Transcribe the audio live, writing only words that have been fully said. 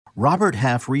Robert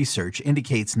Half research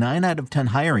indicates 9 out of 10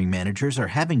 hiring managers are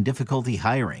having difficulty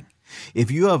hiring.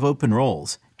 If you have open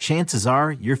roles, chances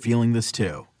are you're feeling this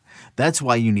too. That's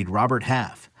why you need Robert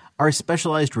Half. Our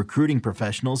specialized recruiting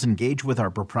professionals engage with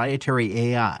our proprietary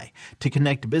AI to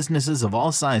connect businesses of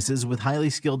all sizes with highly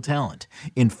skilled talent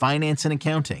in finance and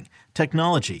accounting,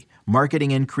 technology,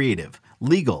 marketing and creative,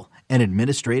 legal, and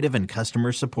administrative and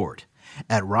customer support.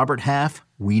 At Robert Half,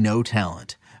 we know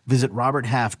talent. Visit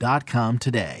roberthalf.com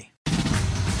today.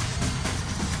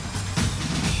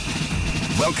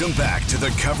 Welcome back to the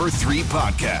Cover 3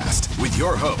 podcast with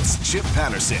your hosts, Chip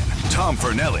Patterson, Tom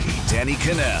Fernelli, Danny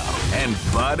Cannell, and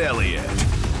Bud Elliott.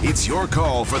 It's your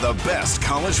call for the best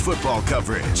college football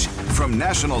coverage, from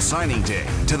National Signing Day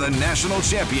to the National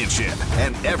Championship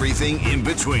and everything in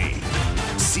between.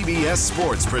 CBS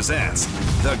Sports presents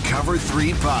the Cover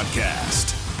 3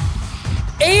 podcast.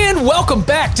 And welcome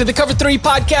back to the Cover 3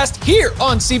 podcast here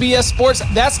on CBS Sports.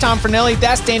 That's Tom Fernelli,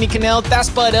 that's Danny Cannell,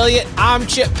 that's Bud Elliott, I'm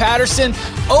Chip Patterson,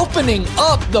 opening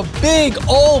up the big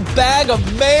old bag of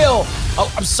mail.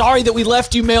 Oh, I'm sorry that we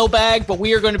left you Mailbag, but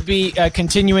we are going to be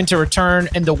continuing to return.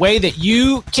 And the way that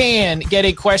you can get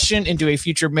a question into a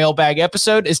future Mailbag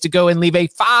episode is to go and leave a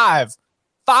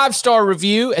five-star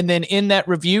review, and then in that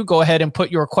review, go ahead and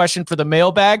put your question for the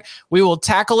mailbag. We will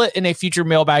tackle it in a future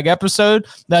mailbag episode.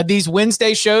 Now, these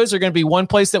Wednesday shows are going to be one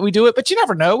place that we do it, but you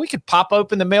never know. We could pop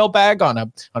open the mailbag on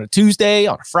a Tuesday,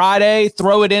 on a Friday,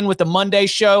 throw it in with the Monday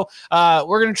show.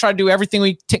 We're going to try to do everything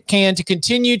we can to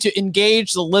continue to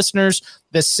engage the listeners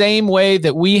the same way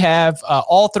that we have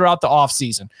all throughout the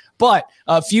offseason. But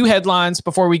a few headlines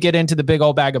before we get into the big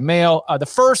old bag of mail. The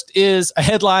first is a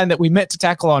headline that we meant to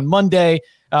tackle on Monday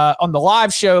on the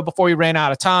live show before we ran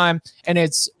out of time. And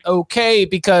it's okay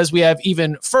because we have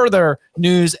even further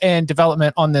news and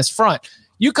development on this front.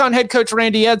 UConn head coach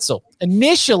Randy Edsall,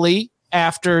 initially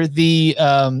after the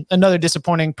another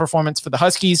disappointing performance for the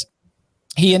Huskies,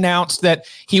 he announced that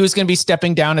he was going to be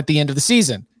stepping down at the end of the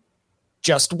season.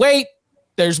 Just wait.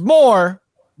 There's more.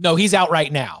 No, he's out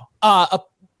right now.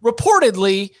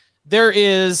 Reportedly, there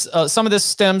is some of this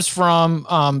stems from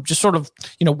just sort of,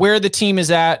 where the team is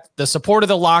at, the support of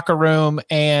the locker room,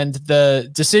 and the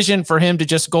decision for him to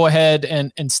just go ahead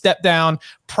and step down.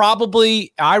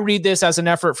 Probably, I read this as an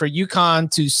effort for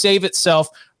UConn to save itself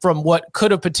from what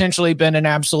could have potentially been an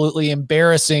absolutely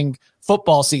embarrassing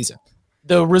football season.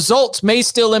 The results may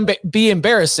still be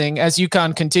embarrassing as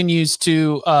UConn continues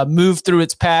to move through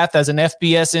its path as an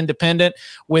FBS independent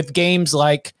with games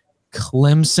like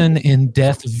Clemson in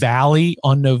Death Valley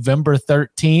on November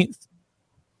 13th,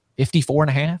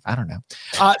 54.5. I don't know.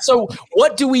 So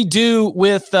what do we do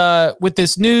with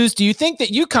this news? Do you think that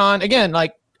UConn, again,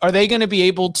 are they going to be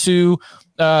able to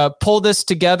pull this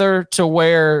together to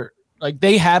where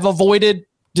they have avoided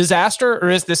disaster,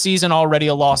 or is the season already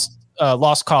a lost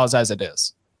cause as it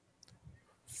is?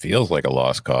 Feels like a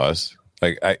lost cause.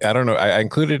 I don't know. I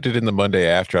included it in the Monday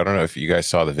after. I don't know if you guys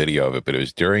saw the video of it, but it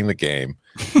was during the game.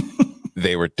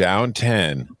 They were down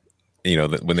 10,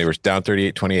 when they were down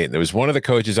 38-28. There was one of the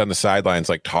coaches on the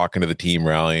sidelines, talking to the team,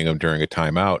 rallying them during a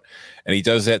timeout. And he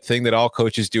does that thing that all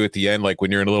coaches do at the end. When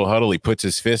you're in a little huddle, he puts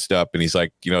his fist up and he's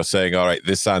saying, all right,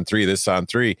 this on three.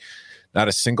 Not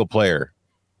a single player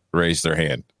raised their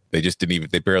hand. They just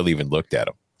they barely even looked at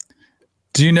him.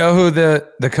 Do you know who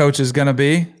the coach is going to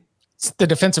be? It's the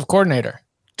defensive coordinator.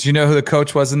 Do you know who the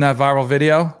coach was in that viral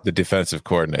video? The defensive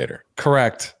coordinator.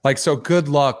 Correct. So good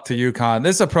luck to UConn.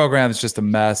 This is a program that's just a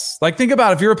mess. Think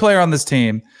about if you're a player on this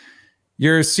team,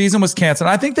 your season was canceled.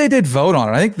 I think they did vote on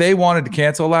it. I think they wanted to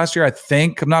cancel last year. I'm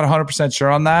not 100%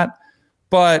 sure on that.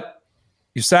 But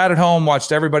you sat at home,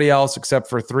 watched everybody else except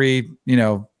for 3,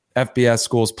 FBS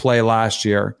schools play last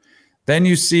year. Then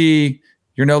you see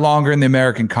you're no longer in the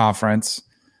American Conference.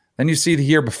 Then you see the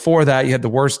year before that, you had the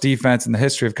worst defense in the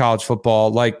history of college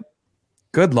football.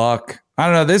 Good luck. I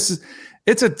don't know.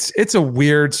 It's a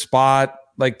weird spot.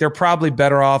 They're probably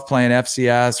better off playing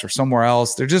FCS or somewhere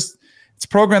else. It's a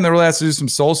program that really has to do some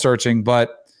soul searching,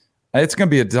 but it's going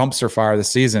to be a dumpster fire this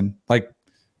season. You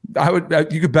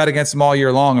could bet against them all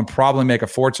year long and probably make a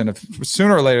fortune. If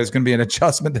sooner or later there's going to be an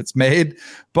adjustment that's made,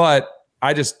 but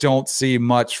I just don't see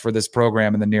much for this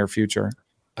program in the near future.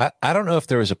 I don't know if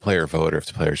there was a player vote or if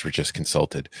the players were just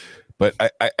consulted, but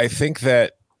I think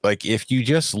that if you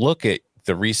just look at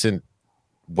the recent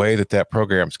way that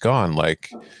program's gone,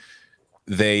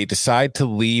 they decide to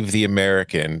leave the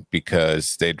American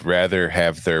because they'd rather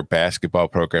have their basketball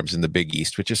programs in the Big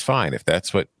East, which is fine. If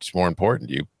that's what's more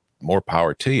important, more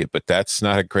power to you, but that's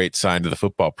not a great sign to the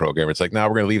football program. It's now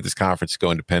we're going to leave this conference, go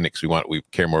independent because we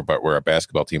care more about where our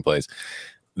basketball team plays.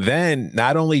 Then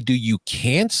not only do you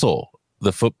cancel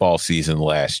the football season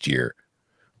last year.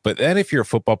 But then if you're a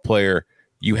football player,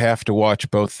 you have to watch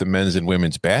both the men's and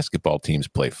women's basketball teams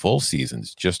play full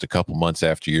seasons just a couple months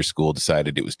after your school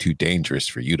decided it was too dangerous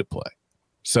for you to play.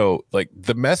 So, like,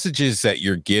 the messages that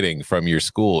you're getting from your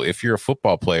school, if you're a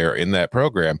football player in that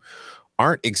program,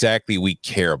 aren't exactly "we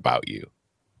care about you."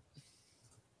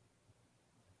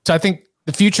 So I think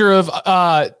the future of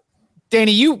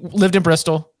Danny, you lived in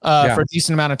Bristol for a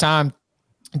decent amount of time.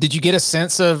 Did you get a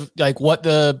sense of like what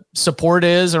the support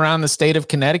is around the state of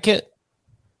Connecticut?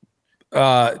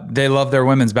 They love their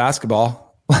women's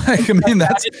basketball. Like, I mean,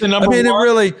 that's the number one. It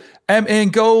really, and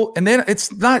then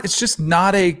it's just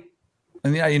not a,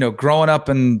 and you know, growing up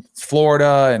in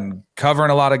Florida and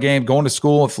covering a lot of games, going to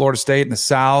school at Florida State in the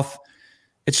South,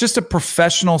 it's just a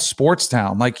professional sports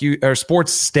town, or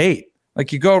sports state.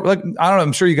 Like, you go, like, I don't know,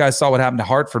 I'm sure you guys saw what happened to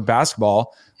Hartford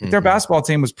basketball. Their basketball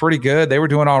team was pretty good. They were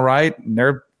doing all right, and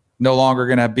they're no longer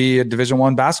going to be a Division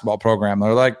I basketball program.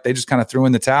 They just kind of threw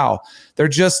in the towel.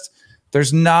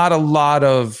 There's not a lot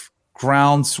of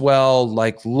groundswell,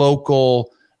 like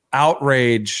local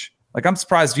outrage. Like, I'm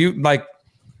surprised I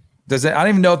don't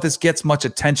even know if this gets much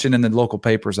attention in the local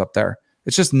papers up there.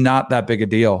 It's just not that big a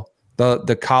deal.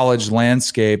 The college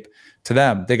landscape to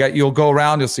them, you'll go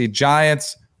around, you'll see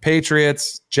Giants,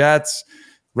 Patriots, Jets,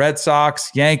 Red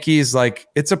Sox, Yankees. Like,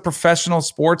 it's a professional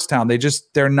sports town.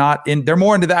 They're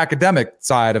more into the academic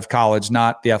side of college,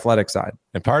 not the athletic side.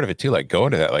 And part of it too, like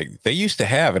going to that, like they used to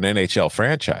have an NHL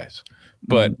franchise,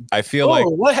 but I feel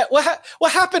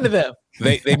what happened to them?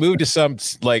 They moved to some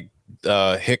like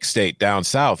hick state down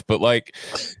south, but like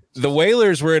the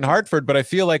Whalers were in Hartford. But I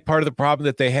feel like part of the problem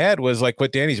that they had was like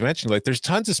what Danny's mentioned, like there's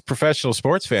tons of professional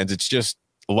sports fans. It's just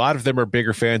a lot of them are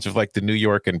bigger fans of like the New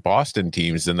York and Boston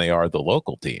teams than they are the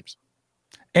local teams.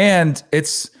 And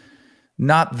it's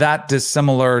not that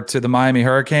dissimilar to the Miami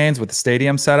Hurricanes with the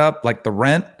stadium setup, like the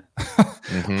rent,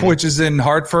 which is in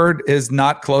Hartford, is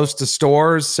not close to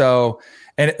stores. So,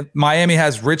 and Miami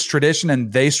has rich tradition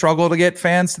and they struggle to get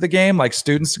fans to the game, like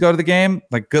students to go to the game.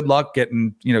 Like, good luck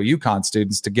getting, UConn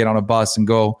students to get on a bus and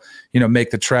go,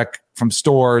 make the trek from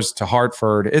stores to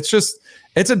Hartford. It's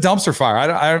a dumpster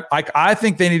fire. I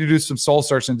think they need to do some soul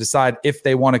searching and decide if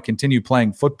they want to continue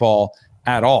playing football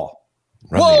at all.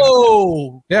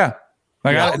 Whoa. Yeah.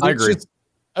 I agree.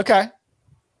 Okay.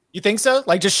 You think so?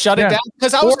 Like, just shut it down?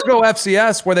 Because I was go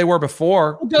FCS where they were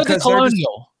before. Go to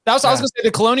Colonial. I was going to say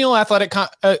the Colonial Athletic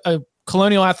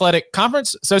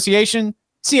Conference Association,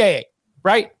 CAA,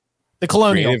 right? The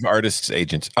Colonial. Creative Artists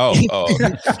Agents.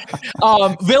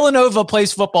 Villanova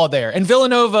plays football there. And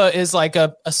Villanova is like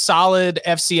a solid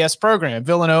FCS program.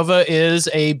 Villanova is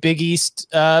a Big East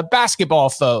basketball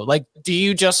foe. Like, do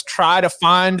you just try to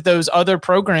find those other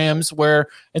programs where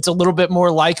it's a little bit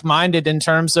more like-minded in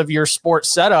terms of your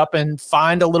sports setup and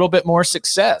find a little bit more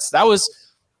success? That was,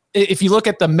 if you look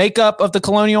at the makeup of the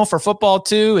Colonial for football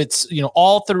too, it's,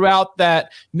 all throughout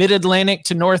that mid-Atlantic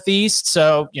to Northeast.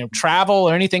 So, travel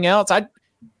or anything else, I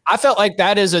felt like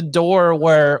that is a door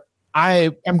where I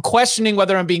am questioning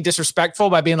whether I'm being disrespectful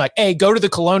by being like, hey, go to the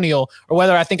Colonial, or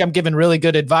whether I think I'm giving really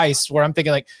good advice where I'm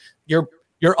thinking like your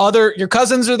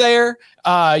cousins are there.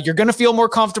 You're going to feel more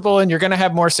comfortable and you're going to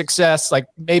have more success. Like,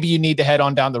 maybe you need to head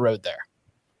on down the road there.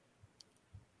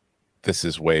 This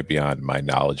is way beyond my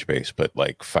knowledge base, but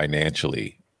like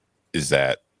financially, is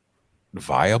that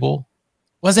viable?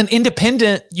 Was an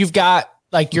independent, you've got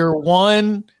like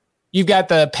you've got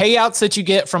the payouts that you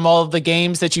get from all of the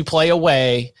games that you play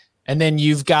away. And then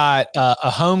you've got a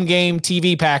home game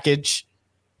TV package.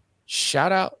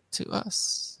 Shout out to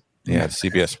us. Yeah.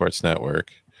 CBS Sports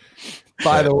Network.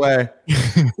 By the way,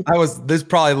 this is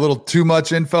probably a little too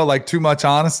much info, like too much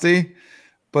honesty.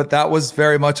 But that was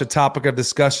very much a topic of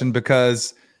discussion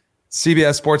because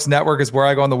CBS Sports Network is where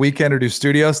I go on the weekend or do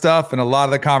studio stuff. And a lot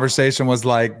of the conversation was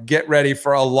like, get ready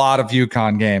for a lot of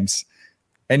UConn games.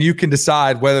 And you can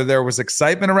decide whether there was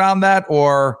excitement around that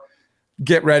or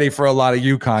get ready for a lot of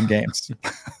UConn games.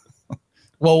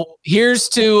 Well, here's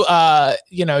to,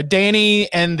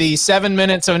 Danny and the 7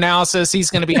 minutes of analysis he's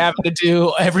going to be having to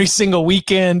do every single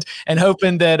weekend, and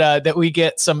hoping that we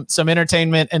get some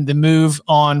entertainment, and the move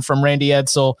on from Randy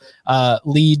Edsall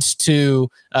leads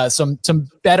to some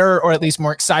better, or at least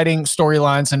more exciting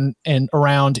storylines and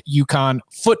around UConn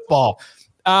football.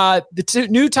 The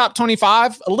new top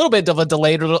 25, a little bit of a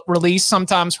delayed release.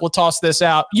 Sometimes we'll toss this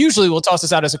out. Usually we'll toss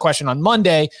this out as a question on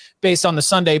Monday based on the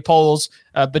Sunday polls,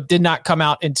 but did not come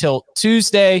out until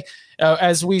Tuesday.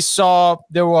 As we saw,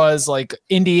 there was like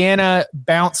Indiana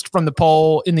bounced from the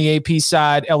poll in the AP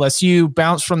side. LSU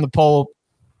bounced from the poll.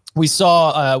 We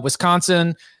saw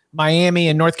Wisconsin Miami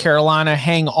and North Carolina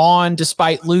hang on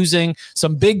despite losing.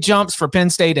 Some big jumps for Penn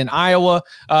State and Iowa.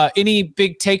 Any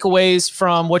big takeaways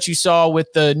from what you saw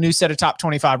with the new set of top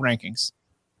 25 rankings?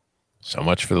 So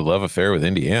much for the love affair with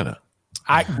Indiana.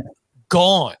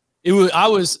 Gone. I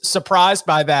was surprised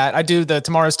by that. I do the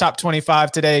tomorrow's top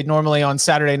 25 today, normally on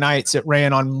Saturday nights. It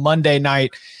ran on Monday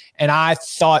night. And I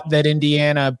thought that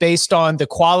Indiana, based on the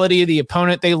quality of the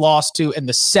opponent they lost to and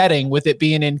the setting, with it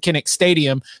being in Kinnick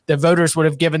Stadium, the voters would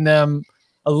have given them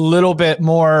a little bit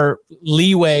more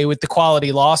leeway with the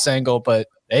quality loss angle. But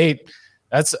hey,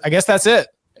 I guess that's it.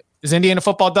 Is Indiana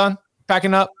football done?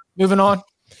 Packing up? Moving on?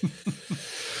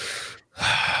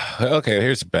 Okay,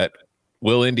 here's a bet.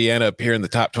 Will Indiana appear in the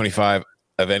top 25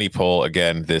 of any poll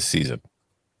again this season?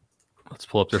 Let's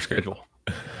pull up their schedule.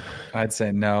 I'd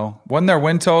say no. Wasn't their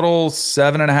win total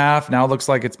 7.5? Now it looks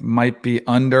like it might be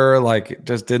under. Like, it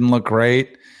just didn't look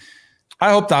great.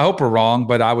 I hope we're wrong,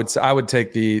 but I would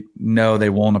take the no. They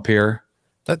won't appear.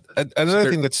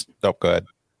 Another thing that's go ahead.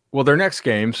 Well, their next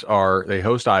games are they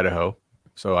host Idaho,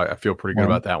 so I feel pretty good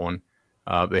about that one.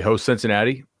 They host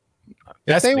Cincinnati.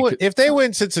 If they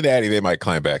win Cincinnati, they might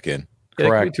climb back in. Yeah,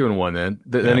 correct. They could be 2-1 then.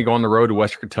 Then they go on the road to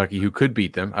Western Kentucky, who could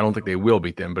beat them. I don't think they will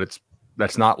beat them, but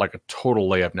that's not like a total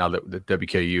layup now that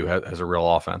WKU has a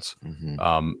real offense.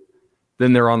 Mm-hmm.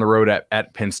 Then they're on the road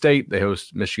at Penn State. They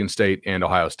host Michigan State and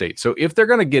Ohio State. So if they're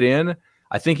going to get in,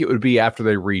 I think it would be after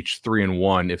they reach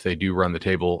 3-1 if they do run the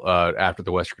table after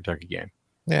the Western Kentucky game.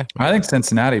 Yeah, I think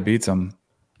Cincinnati beats them.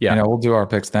 Yeah, we'll do our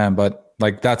picks then, but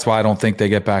like that's why I don't think they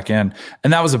get back in.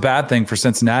 And that was a bad thing for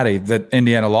Cincinnati that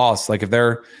Indiana lost. Like if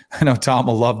I know Tom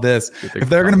will love this. If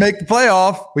they're going to make the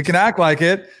playoff, we can act like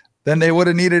it. Then they would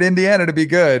have needed Indiana to be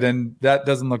good, and that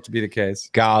doesn't look to be the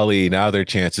case. Golly, now their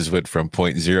chances went from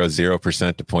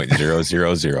 0.00% to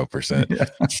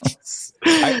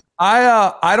 0.000%.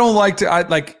 I don't like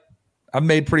to. I've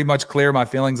made pretty much clear my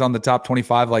feelings on the top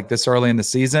 25 like this early in the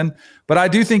season, but I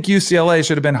do think UCLA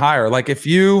should have been higher. Like if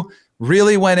you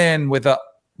really went in with a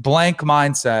blank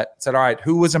mindset, said, all right,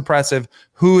 who was impressive,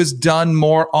 who has done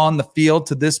more on the field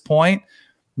to this point?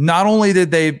 Not only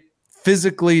did they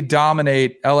physically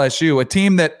dominate LSU, a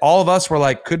team that all of us were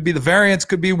like, could be the variance,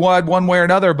 could be one way or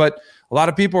another, but a lot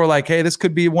of people were like, hey, this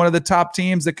could be one of the top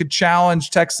teams that could challenge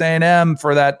Texas A&M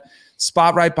for that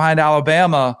spot right behind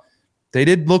Alabama. They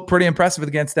did look pretty impressive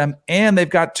against them, and they've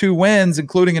got 2 wins,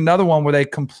 including another one where they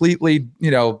completely,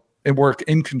 were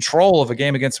in control of a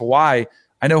game against Hawaii.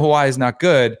 I know Hawaii is not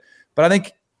good, but I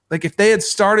think like if they had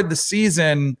started the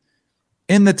season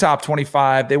in the top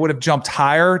 25, they would have jumped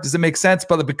higher. Does it make sense?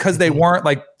 But because they weren't,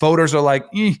 like voters are like,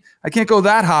 I can't go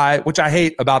that high, which I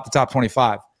hate about the top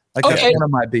 25. Like that's one of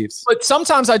my beefs. But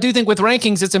sometimes I do think with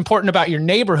rankings, it's important about your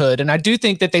neighborhood. And I do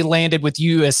think that they landed with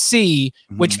USC,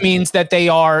 which means that they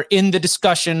are in the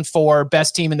discussion for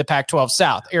best team in the Pac-12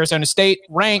 South. Arizona State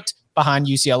ranked behind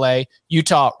UCLA,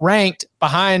 Utah ranked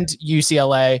behind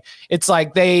UCLA. It's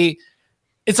like the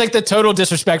total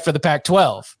disrespect for the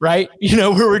Pac-12, right?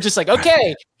 Where we're just like,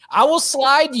 okay, I will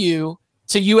slide you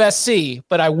to USC,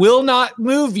 but I will not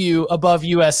move you above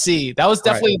USC. That was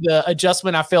definitely the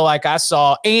adjustment I feel like I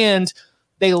saw. And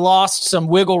they lost some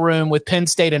wiggle room with Penn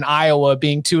State and Iowa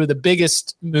being 2 of the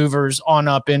biggest movers on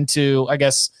up into, I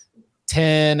guess,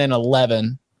 10 and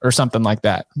 11 or something like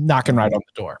that, knocking right on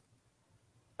the door.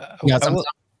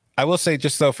 I will say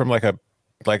just though, from like a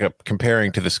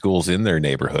comparing to the schools in their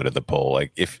neighborhood of the poll,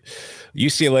 like if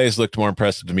UCLA has looked more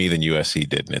impressive to me than USC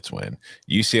did in its win,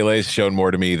 UCLA has shown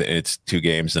more to me in its 2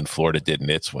 games than Florida did in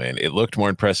its win. It looked more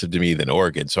impressive to me than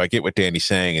Oregon. So I get what Danny's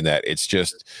saying in that it's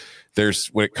just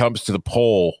when it comes to the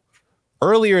poll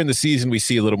earlier in the season, we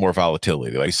see a little more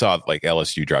volatility. Like I saw like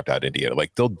LSU dropped out Indiana,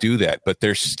 like they'll do that, but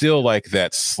there's still like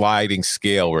that sliding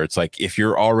scale where it's like, if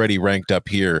you're already ranked up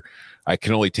here, I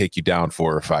can only take you down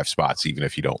 4 or 5 spots, even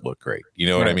if you don't look great. You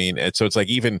know what I mean? And so it's like,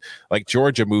 even like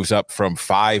Georgia moves up from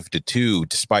 5 to 2,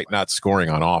 despite not scoring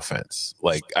on offense.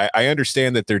 Like I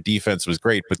understand that their defense was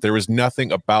great, but there was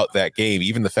nothing about that game,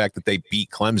 even the fact that they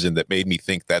beat Clemson, that made me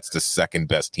think that's the second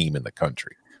best team in the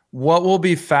country. What will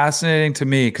be fascinating to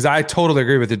me, because I totally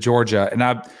agree with the Georgia, and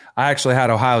I actually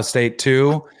had Ohio State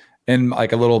too in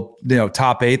like a little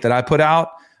top 8 that I put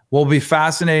out. Will be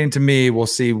fascinating to me. We'll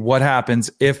see what happens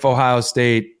if Ohio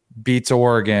State beats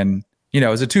Oregon.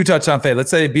 It's a 2-touchdown fade. Let's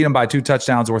say they beat them by 2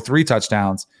 touchdowns or 3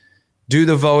 touchdowns. Do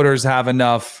the voters have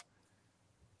enough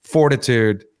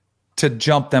fortitude to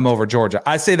jump them over Georgia?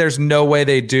 I say there's no way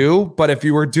they do, but if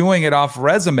you were doing it off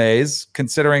resumes,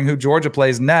 considering who Georgia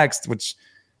plays next, which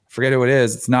I forget who it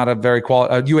is, it's not a very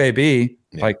quality UAB.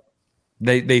 Yeah. Like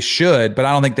They should, but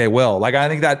I don't think they will. Like I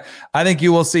think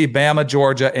you will see Bama,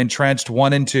 Georgia entrenched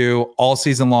 1 and 2 all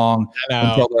season long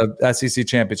until the SEC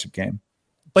championship game.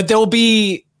 But there will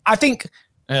be, I think,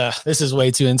 this is way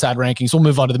too inside rankings. We'll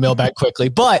move on to the mailbag quickly,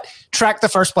 but track the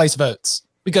first place votes,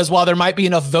 because while there might be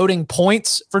enough voting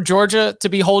points for Georgia to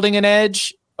be holding an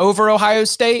edge over Ohio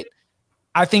State,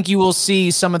 I think you will see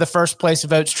some of the first place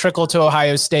votes trickle to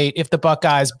Ohio State if the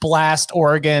Buckeyes blast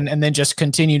Oregon and then just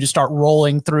continue to start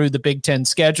rolling through the Big Ten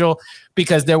schedule,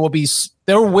 because there will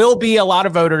be a lot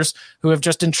of voters who have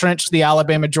just entrenched the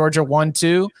Alabama, Georgia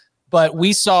 1-2. But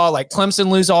we saw like Clemson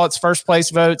lose all its first place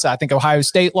votes. I think Ohio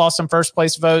State lost some first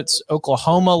place votes.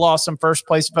 Oklahoma lost some first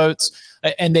place votes,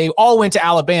 and they all went to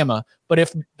Alabama. But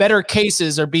if better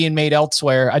cases are being made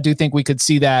elsewhere, I do think we could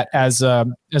see that as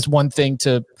one thing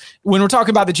to, when we're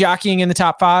talking about the jockeying in the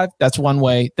top 5, that's one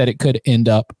way that it could end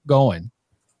up going.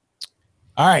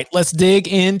 All right, let's dig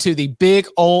into the big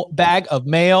old bag of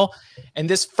mail. And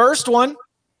this first one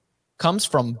comes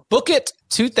from Book It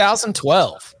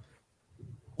 2012.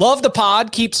 Love the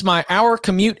pod, keeps my hour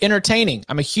commute entertaining.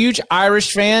 I'm a huge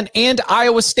Irish fan and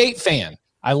Iowa State fan.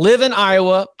 I live in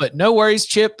Iowa, but no worries,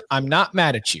 Chip. I'm not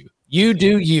mad at you. You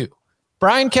do you.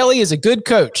 Brian Kelly is a good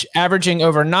coach, averaging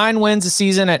over 9 wins a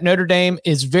season at Notre Dame,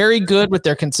 is very good with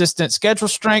their consistent schedule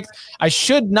strength. I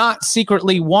should not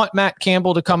secretly want Matt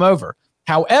Campbell to come over.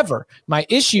 However, my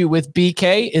issue with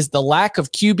BK is the lack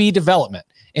of QB development.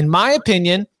 In my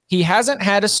opinion, he hasn't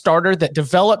had a starter that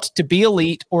developed to be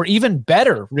elite or even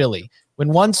better, really. When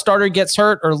one starter gets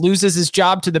hurt or loses his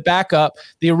job to the backup,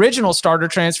 the original starter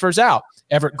transfers out.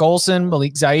 Everett Golson,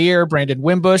 Malik Zaire, Brandon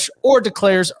Wimbush, or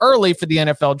declares early for the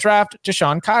NFL draft,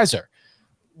 Deshaun Kaiser.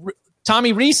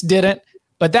 Tommy Rees didn't,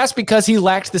 but that's because he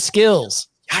lacked the skills.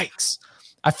 Yikes.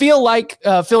 I feel like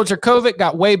Phil Jurkovec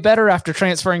got way better after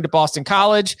transferring to Boston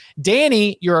College.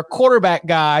 Danny, you're a quarterback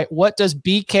guy. What does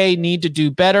BK need to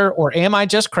do better, or am I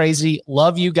just crazy?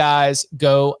 Love you guys.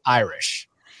 Go Irish.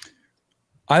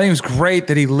 I think it was great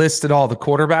that he listed all the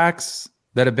quarterbacks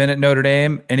that have been at Notre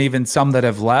Dame and even some that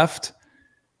have left.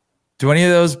 Do any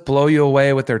of those blow you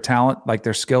away with their talent, like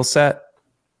their skill set?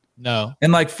 No.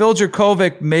 And like Phil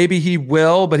Jurkovec, maybe he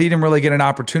will, but he didn't really get an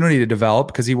opportunity to develop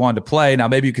because he wanted to play. Now,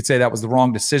 maybe you could say that was the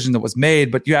wrong decision that was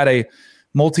made, but you had a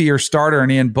multi-year starter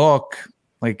in Ian Book.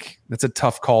 Like, that's a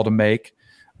tough call to make.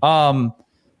 I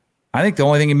think the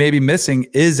only thing he may be missing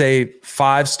is a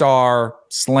 5-star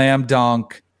slam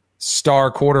dunk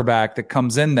star quarterback that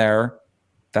comes in there.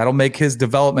 That'll make his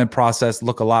development process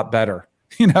look a lot better.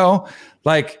 You know,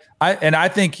 like I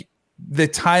think the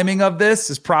timing of this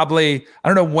is probably, I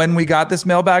don't know when we got this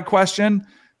mailbag question,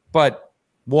 but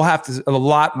we'll have to, a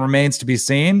lot remains to be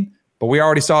seen. But we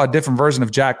already saw a different version of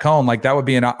Jack Cohn. Like that would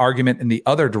be an argument in the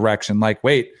other direction. Like,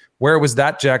 wait, where was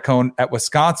that Jack Cohn at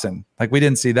Wisconsin? Like we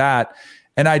didn't see that.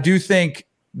 And I do think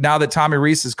now that Tommy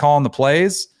Rees is calling the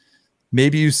plays,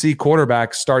 maybe you see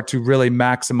quarterbacks start to really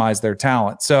maximize their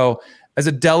talent. So as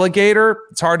a delegator,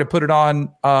 it's hard to put it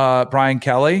on Brian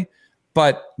Kelly.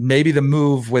 But maybe the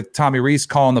move with Tommy Rees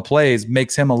calling the plays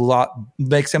makes him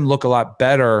look a lot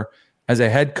better as a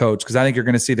head coach, because I think you're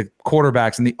going to see the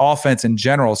quarterbacks and the offense in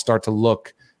general start to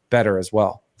look better as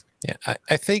well. Yeah,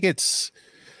 I think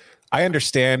I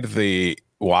understand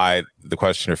why the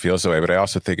questioner feels that way, but I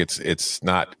also think it's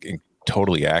not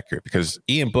totally accurate, because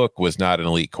Ian Book was not an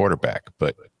elite quarterback,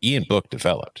 but Ian Book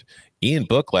developed. Ian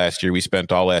Book last year, we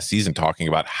spent all last season talking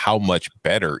about how much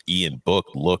better Ian Book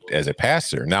looked as a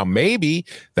passer. Now, maybe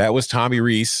that was Tommy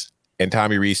Rees and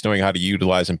Tommy Rees knowing how to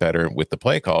utilize him better with the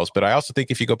play calls. But I also think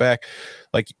if you go back,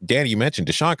 like Danny, you mentioned,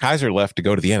 Deshaun Kaiser left to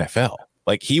go to the NFL.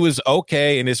 Like he was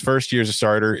okay in his first year as a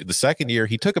starter. The second year,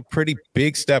 he took a pretty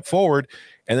big step forward,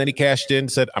 and then he cashed in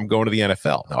and said, I'm going to the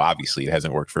NFL. Now, obviously, it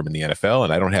hasn't worked for him in the NFL,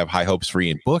 and I don't have high hopes for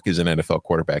Ian Book as an NFL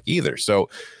quarterback either. So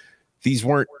these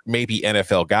weren't maybe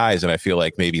NFL guys, and I feel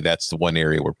like maybe that's the one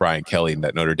area where Brian Kelly and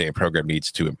that Notre Dame program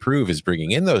needs to improve, is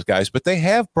bringing in those guys. But they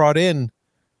have brought in,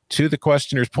 to the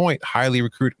questioner's point, highly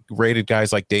rated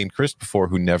guys like Dane Christ before,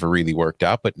 who never really worked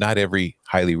out, but not every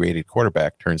highly rated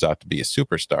quarterback turns out to be a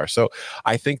superstar. So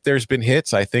I think there's been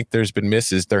hits. I think there's been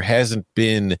misses. There hasn't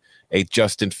been a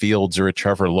Justin Fields or a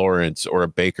Trevor Lawrence or a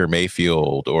Baker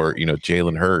Mayfield or,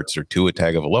 Jalen Hurts or Tua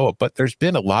Tagovailoa, but there's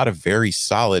been a lot of very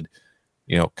solid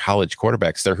college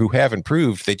quarterbacks there who have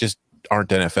improved. They just aren't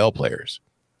NFL players.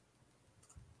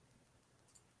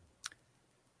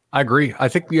 I agree. I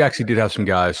think we actually did have some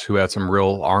guys who had some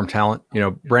real arm talent.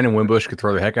 Brandon Wimbush could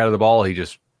throw the heck out of the ball. He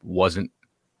just wasn't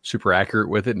super accurate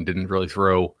with it and didn't really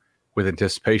throw with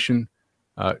anticipation.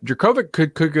 Jurkovec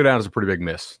could go down as a pretty big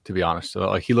miss, to be honest.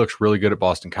 He looks really good at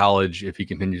Boston College. If he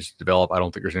continues to develop, I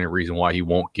don't think there's any reason why he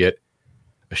won't get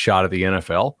a shot at the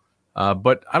NFL.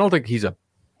 But I don't think he's a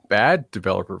bad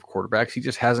developer of quarterbacks. He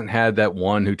just hasn't had that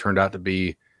one who turned out to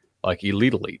be like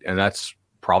elite. And that's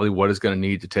probably what is going to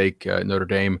need to take Notre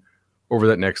Dame over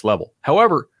that next level.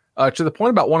 However, to the point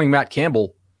about wanting Matt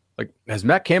Campbell, like, has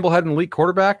Matt Campbell had an elite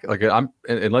quarterback? Like,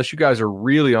 unless you guys are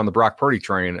really on the Brock Purdy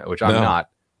train, which I'm not,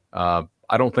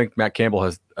 I don't think Matt Campbell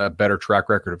has a better track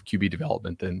record of QB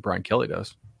development than Brian Kelly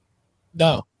does.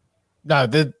 No,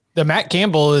 the Matt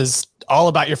Campbell is all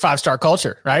about your 5-star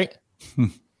culture, right?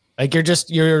 Like,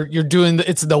 you're doing,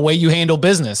 it's the way you handle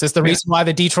business. It's the reason why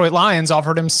the Detroit Lions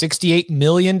offered him $68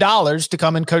 million to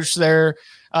come and coach their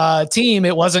team.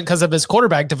 It wasn't because of his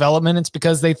quarterback development. It's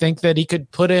because they think that he could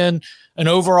put in an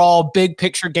overall big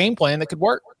picture game plan that could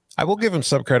work. I will give him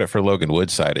some credit for Logan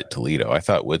Woodside at Toledo. I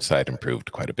thought Woodside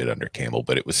improved quite a bit under Campbell,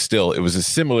 but it was a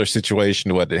similar situation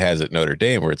to what it has at Notre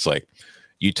Dame, where it's like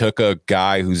you took a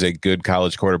guy who's a good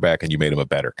college quarterback and you made him a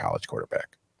better college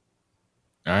quarterback.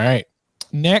 All right.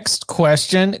 Next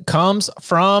question comes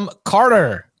from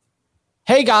Carter.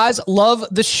 Hey guys, love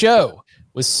the show.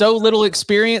 With so little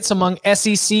experience among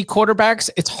SEC quarterbacks,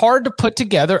 it's hard to put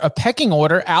together a pecking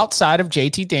order outside of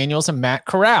JT Daniels and Matt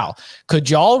Corral. Could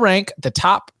y'all rank the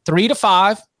top 3 to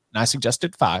 5, and I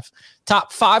suggested 5,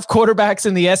 top 5 quarterbacks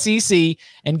in the SEC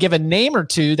and give a name or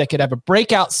two that could have a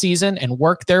breakout season and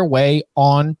work their way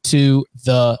onto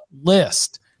the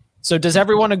list? So does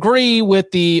everyone agree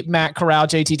with the Matt Corral,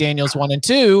 JT Daniels 1 and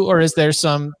 2, or is there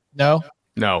some no?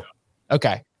 No.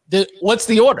 Okay. What's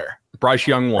the order? Bryce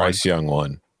Young 1. Bryce Young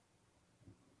 1.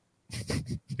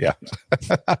 Yeah.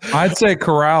 I'd say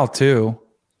Corral 2.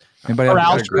 Anybody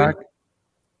Corral's have a crack?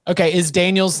 Okay, is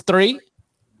Daniels 3?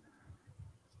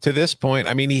 To this point,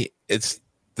 I mean,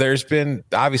 there's been,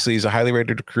 obviously he's a highly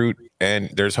rated recruit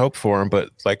and there's hope for him, but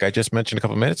like I just mentioned a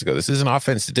couple minutes ago, this is an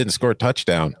offense that didn't score a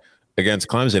touchdown against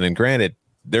Clemson. And granted,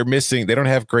 they don't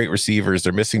have great receivers.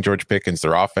 They're missing George Pickens.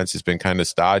 Their offense has been kind of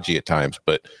stodgy at times,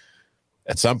 but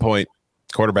at some point,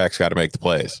 quarterback's got to make the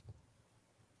plays.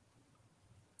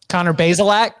 Connor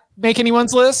Bazelak make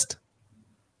anyone's list?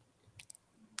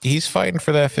 He's fighting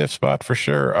for that 5th spot for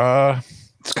sure.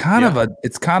 It's kind of a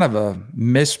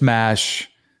mishmash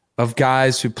of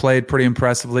guys who played pretty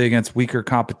impressively against weaker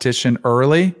competition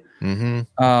early.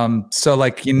 Mm-hmm. So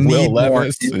like you need Will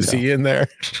Levis, is he in there?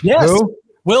 Yes. Who?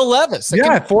 Will Levis. 4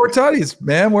 tutties,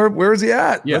 man. Where is he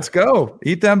at? Yeah. Let's go.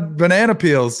 Eat them banana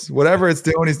peels. Whatever it's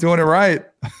doing, he's doing it right.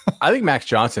 I think Max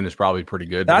Johnson is probably pretty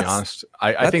good, to be honest.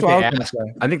 I think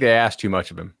they asked too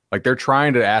much of him. Like, they're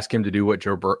trying to ask him to do what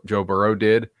Joe Burrow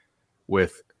did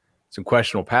with some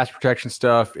questionable pass protection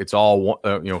stuff. It's all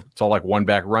it's all like one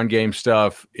back run game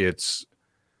stuff.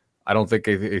 I don't think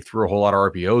they threw a whole lot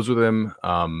of RPOs with him.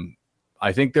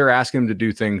 I think they're asking him to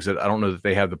do things that I don't know that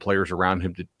they have the players around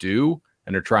him to do.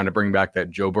 And they're trying to bring back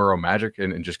that Joe Burrow magic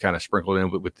and just kind of sprinkle it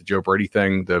in with the Joe Brady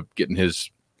thing, the getting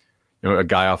his, a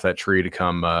guy off that tree to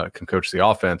come coach the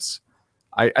offense.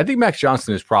 I think Max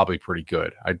Johnson is probably pretty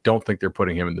good. I don't think they're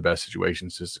putting him in the best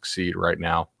situations to succeed right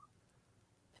now.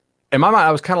 In my mind,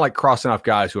 I was kind of like crossing off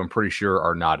guys who I'm pretty sure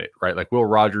are not it, right? Like Will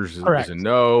Rogers is a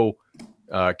no.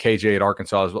 KJ at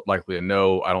Arkansas is likely a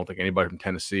no. I don't think anybody from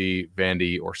Tennessee,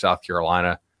 Vandy, or South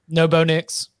Carolina. No Bo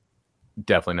Nix.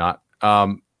 Definitely not.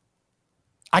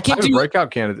 I can't do a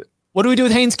breakout candidate. What do we do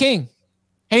with Haynes King?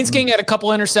 Haynes King had a couple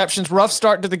interceptions, rough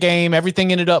start to the game.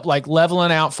 Everything ended up like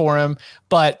leveling out for him.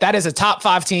 But that is a top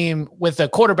 5 team with a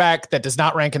quarterback that does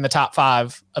not rank in the top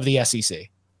 5 of the SEC.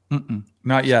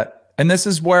 Not yet. And this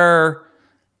is where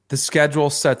the schedule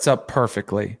sets up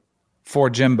perfectly for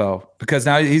Jimbo, because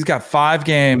now he's got 5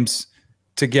 games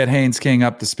to get Haynes King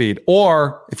up to speed.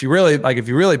 Or if you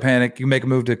really panic, you make a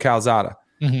move to Calzada.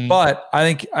 Mm-hmm. But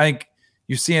I think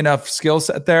you see enough skill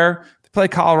set there. They play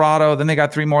Colorado. Then they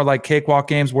got 3 more like cakewalk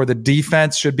games where the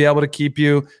defense should be able to keep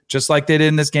you, just like they did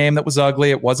in this game that was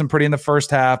ugly. It wasn't pretty in the first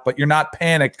half, but you're not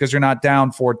panicked because you're not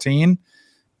down 14.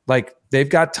 Like, they've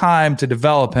got time to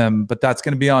develop him, but that's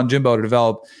going to be on Jimbo to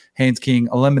develop Haynes King,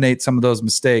 eliminate some of those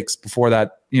mistakes before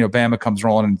that, Bama comes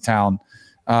rolling into town,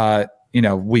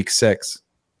 week 6.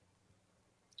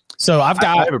 So I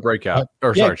have a breakout.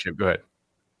 Sorry, Chip, go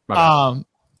ahead.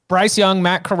 Bryce Young,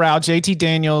 Matt Corral, JT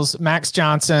Daniels, Max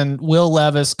Johnson, Will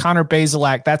Levis, Connor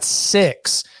Bazelak. That's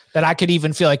 6 that I could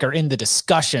even feel like are in the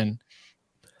discussion.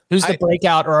 Who's the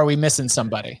breakout, or are we missing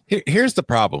somebody? Here's the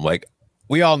problem. Like,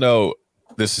 we all know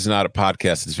this is not a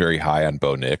podcast that's very high on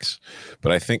Bo Nix,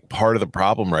 but I think part of the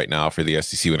problem right now for the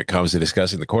SEC when it comes to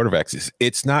discussing the quarterbacks is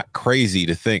it's not crazy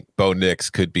to think Bo Nix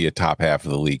could be a top half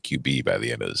of the league QB by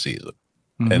the end of the season.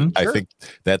 Mm-hmm, and I think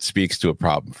that speaks to a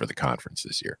problem for the conference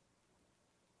this year.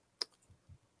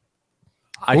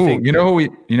 I think who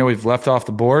we've left off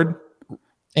the board?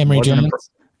 Emory Jones.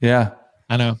 Yeah.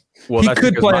 I know. Well, He that's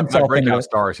could because play my himself into breakout it.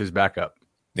 star is his backup.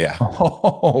 Yeah.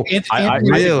 Oh,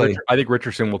 I think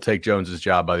Richardson will take Jones's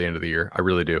job by the end of the year. I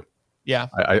really do. Yeah.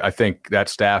 I think that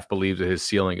staff believes that his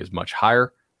ceiling is much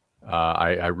higher.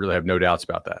 I really have no doubts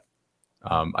about that.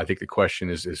 I think the question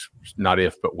is not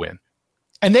if, but when.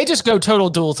 And they just go total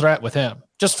dual threat with him.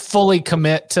 Just fully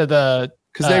commit to the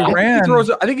because they ran.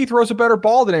 I think he throws a better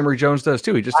ball than Emory Jones does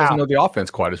too. He just doesn't know the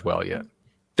offense quite as well yet.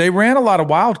 They ran a lot of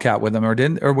Wildcat with him,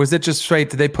 or was it just straight?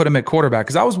 Did they put him at quarterback?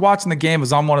 Because I was watching the game, it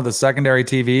was on one of the secondary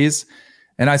TVs,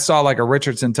 and I saw like a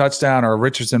Richardson touchdown or a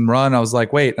Richardson run. I was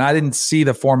like, wait, and I didn't see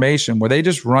the formation. Were they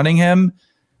just running him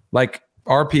like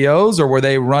RPOs, or were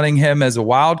they running him as a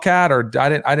Wildcat? Or I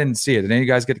didn't see it. Did any of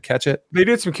you guys get to catch it? They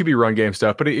did some QB run game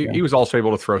stuff, but he was also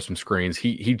able to throw some screens.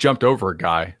 He jumped over a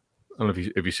guy. I don't know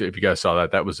if you guys saw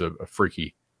that. That was a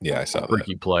freaky. Yeah, I saw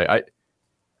freaky play.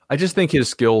 I just think his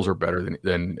skills are better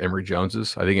than Emory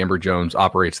Jones's. I think Emory Jones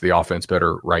operates the offense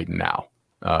better right now.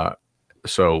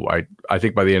 So I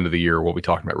think by the end of the year, we'll be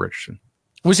talking about Richardson.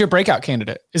 Who's your breakout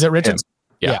candidate? Is it Richardson?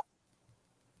 Yeah.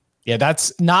 Yeah,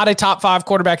 that's not a top 5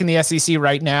 quarterback in the SEC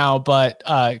right now, but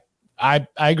I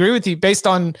agree with you based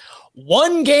on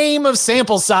one game of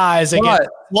sample size against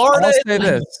Florida. I'll say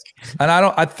this, and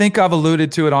I think I've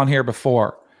alluded to it on here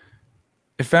before.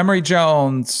 If Emory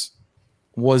Jones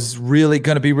was really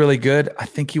going to be really good, I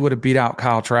think he would have beat out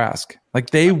Kyle Trask. Like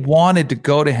they wanted to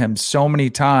go to him so many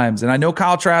times. And I know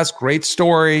Kyle Trask, great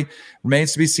story,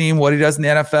 remains to be seen what he does in the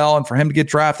NFL. And for him to get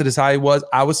drafted as high he was,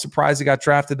 I was surprised he got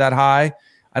drafted that high.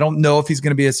 I don't know if he's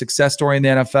going to be a success story in the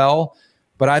NFL,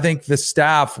 but I think the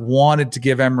staff wanted to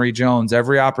give Emory Jones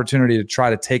every opportunity to try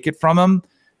to take it from him. And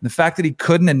the fact that he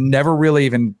couldn't and never really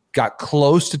even got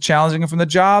close to challenging him from the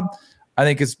job, I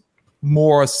think is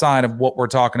more a sign of what we're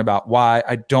talking about, why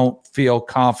I don't feel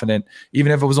confident,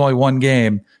 even if it was only one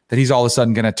game, that he's all of a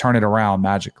sudden going to turn it around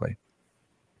magically.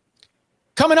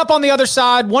 Coming up on the other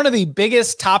side, one of the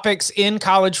biggest topics in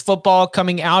college football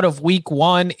coming out of week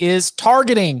 1 is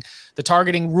targeting. The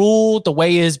targeting rule, the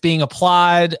way it is being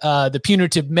applied, the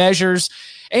punitive measures.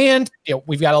 And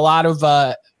we've got a lot of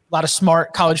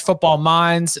smart college football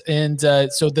minds. And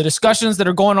so the discussions that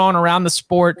are going on around the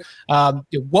sport,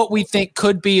 what we think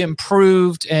could be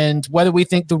improved and whether we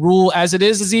think the rule as it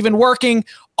is even working,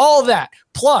 all that.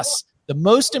 Plus, the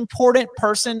most important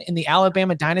person in the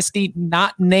Alabama dynasty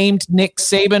not named Nick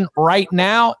Saban right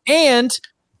now, and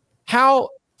how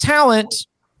talent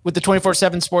with the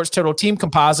 24/7 Sports Total Team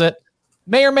Composite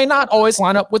may or may not always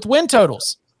line up with win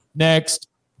totals. Next.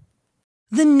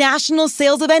 The national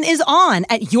sales event is on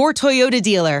at your Toyota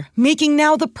dealer, making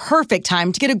now the perfect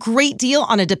time to get a great deal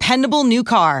on a dependable new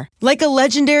car. Like a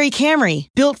legendary Camry,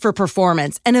 built for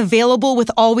performance and available with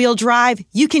all-wheel drive,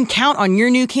 you can count on your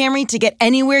new Camry to get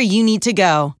anywhere you need to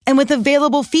go. And with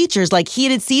available features like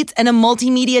heated seats and a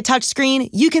multimedia touchscreen,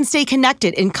 you can stay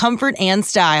connected in comfort and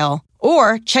style.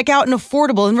 Or check out an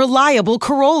affordable and reliable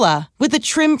Corolla with a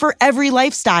trim for every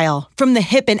lifestyle. From the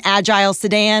hip and agile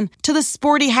sedan to the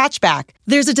sporty hatchback,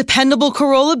 there's a dependable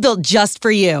Corolla built just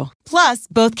for you. Plus,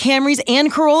 both Camrys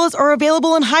and Corollas are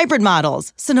available in hybrid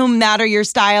models, so no matter your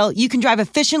style, you can drive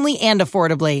efficiently and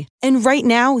affordably. And right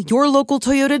now, your local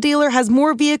Toyota dealer has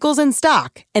more vehicles in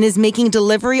stock and is making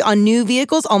delivery on new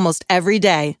vehicles almost every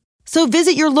day. So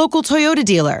visit your local Toyota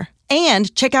dealer.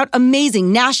 And check out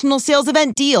amazing national sales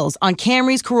event deals on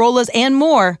Camrys, Corollas, and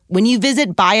more when you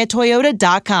visit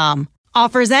buyatoyota.com.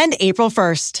 Offers end April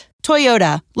 1st.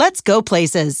 Toyota, let's go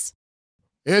places.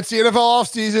 It's the NFL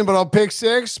offseason, but on Pick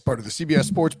 6, part of the CBS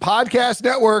Sports Podcast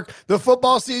Network, the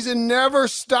football season never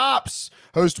stops.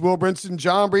 Host Will Brinson,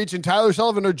 John Breach, and Tyler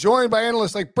Sullivan are joined by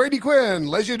analysts like Brady Quinn,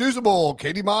 Lesia Duzable,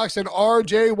 Katie Mox, and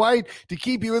RJ White to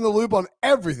keep you in the loop on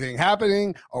everything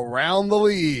happening around the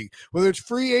league. Whether it's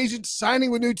free agents signing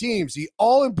with new teams, the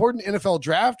all-important NFL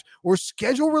draft, or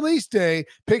schedule release day,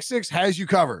 Pick 6 has you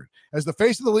covered. As the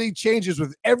face of the league changes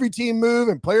with every team move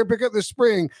and player pickup this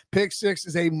spring, Pick 6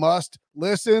 is a must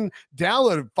listen.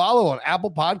 Download and follow on Apple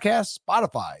Podcasts,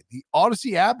 Spotify, the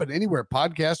Odyssey app, and anywhere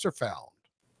podcasts are found.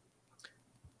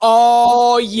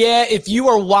 Oh, yeah. If you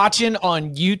are watching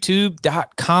on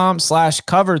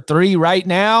youtube.com/cover3 right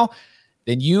now,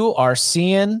 then you are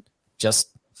seeing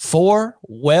just 4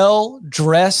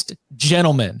 well-dressed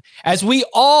gentlemen as we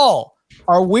all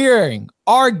are wearing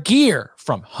our gear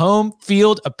from Home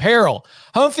Field Apparel.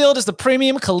 Home Field is the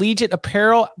premium collegiate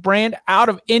apparel brand out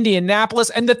of Indianapolis.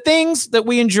 And the things that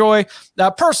we enjoy,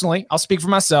 personally, I'll speak for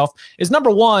myself, is number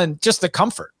one, just the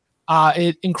comfort.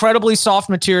 Incredibly soft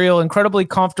material, incredibly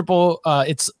comfortable.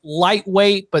 It's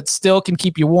lightweight, but still can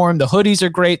keep you warm. The hoodies are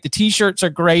great. The t-shirts are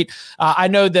great. I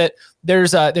know that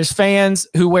there's fans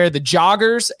who wear the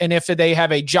joggers, and if they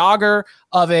have a jogger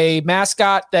of a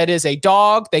mascot that is a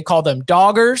dog, they call them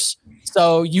doggers.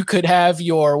 So you could have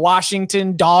your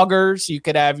Washington Doggers, you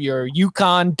could have your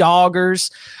Yukon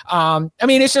Doggers.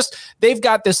 It's just they've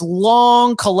got this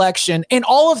long collection, and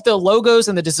all of the logos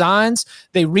and the designs,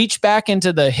 they reach back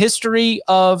into the history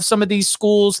of some of these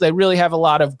schools. They really have a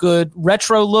lot of good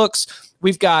retro looks.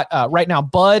 We've got right now,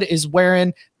 Bud is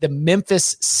wearing the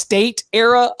Memphis State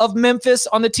era of Memphis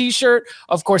on the t-shirt.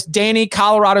 Of course, Danny,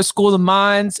 Colorado School of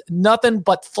Mines, nothing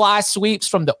but fly sweeps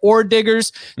from the Ore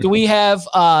Diggers. Do we have,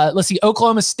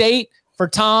 Oklahoma State for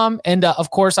Tom? And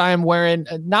of course, I am wearing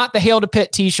not the Hail to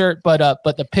Pitt t-shirt, but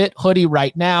the Pitt hoodie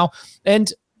right now.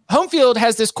 And Home Field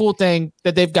has this cool thing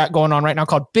that they've got going on right now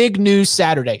called Big News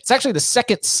Saturday. It's actually the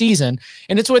second season,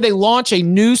 and it's where they launch a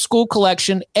new school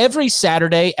collection every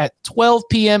Saturday at 12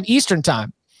 p.m. Eastern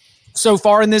time. So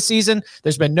far in this season,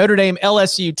 there's been Notre Dame,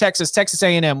 LSU, Texas, Texas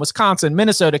A&M, Wisconsin,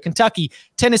 Minnesota, Kentucky,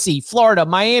 Tennessee, Florida,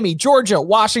 Miami, Georgia,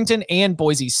 Washington, and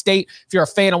Boise State. If you're a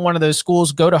fan of one of those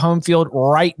schools, go to Home Field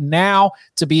right now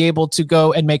to be able to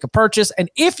go and make a purchase.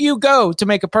 And if you go to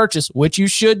make a purchase, which you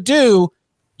should do,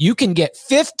 you can get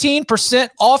 15%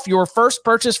 off your first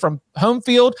purchase from Home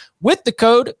Field with the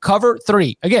code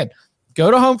COVER3. Again,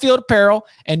 go to Home Field Apparel,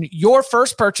 and your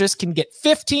first purchase can get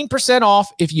 15%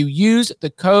 off if you use the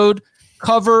code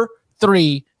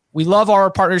COVER3. We love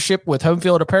our partnership with Home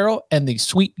Field Apparel and the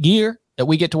sweet gear that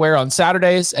we get to wear on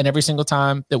Saturdays and every single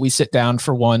time that we sit down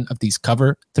for one of these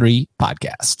Cover 3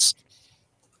 podcasts.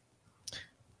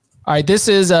 All right, this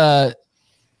is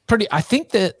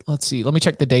let's see, let me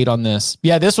check the date on this.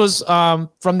 Yeah, this was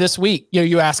from this week.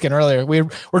 You asking earlier. We're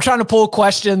trying to pull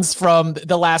questions from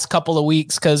the last couple of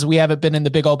weeks because we haven't been in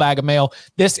the big old bag of mail.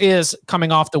 This is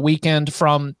coming off the weekend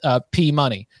from P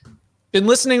Money. Been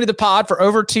listening to the pod for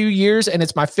over 2 years, and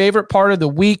it's my favorite part of the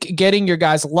week, getting your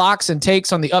guys' locks and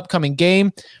takes on the upcoming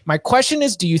game. My question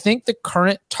is, do you think the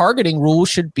current targeting rule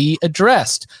should be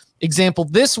addressed? Example,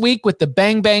 this week with the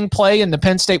bang-bang play in the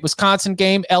Penn State-Wisconsin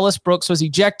game, Ellis Brooks was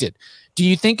ejected. Do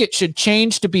you think it should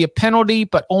change to be a penalty,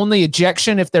 but only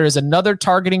ejection if there is another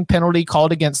targeting penalty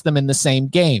called against them in the same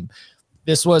game?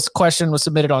 This question was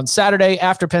submitted on Saturday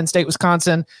after Penn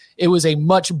State-Wisconsin. It was a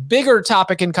much bigger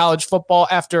topic in college football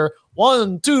after 4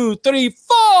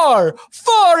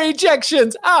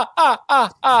 ejections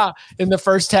in the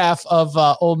first half of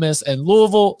Ole Miss and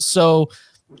Louisville. So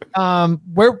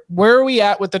where are we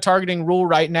at with the targeting rule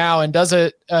right now, and does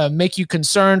it make you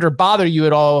concerned or bother you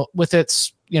at all with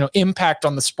its impact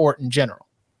on the sport in general?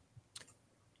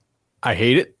 I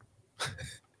hate it.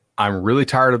 I'm really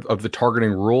tired of the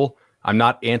targeting rule. I'm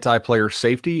not anti-player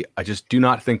safety. I just do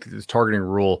not think that this targeting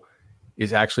rule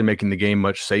is actually making the game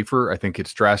much safer. I think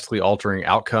it's drastically altering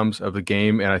outcomes of the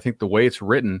game, and I think the way it's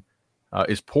written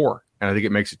is poor, and I think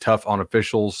it makes it tough on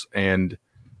officials, and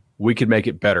we could make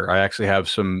it better. I actually have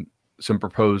some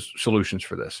proposed solutions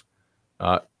for this.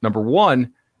 Number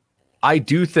one, I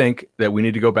do think that we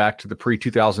need to go back to the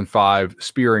pre-2005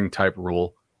 spearing type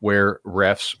rule where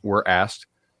refs were asked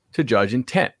to judge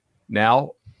intent.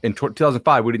 Now, in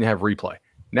 2005, we didn't have replay.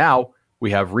 Now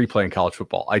we have replay in college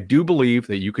football. I do believe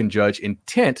that you can judge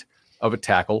intent of a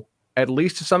tackle, at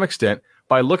least to some extent,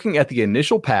 by looking at the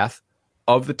initial path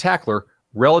of the tackler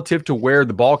relative to where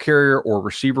the ball carrier or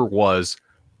receiver was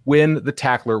when the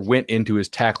tackler went into his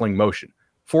tackling motion.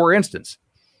 For instance,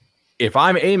 if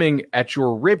I'm aiming at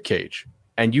your rib cage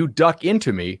and you duck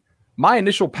into me, my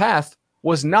initial path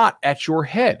was not at your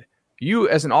head. You,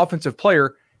 as an offensive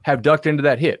player, have ducked into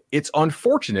that hit. It's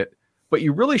unfortunate, but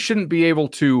you really shouldn't be able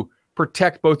to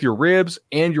protect both your ribs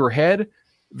and your head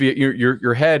via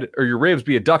your head or your ribs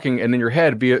via ducking and then your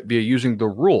head via using the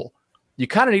rule. You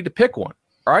kind of need to pick one.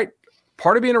 All right.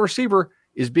 Part of being a receiver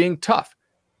is being tough.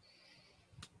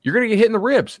 You're going to get hit in the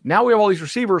ribs. Now we have all these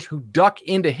receivers who duck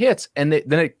into hits, and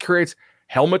then it creates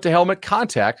helmet-to-helmet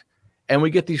contact, and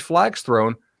we get these flags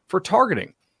thrown for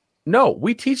targeting. No,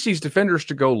 we teach these defenders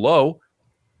to go low,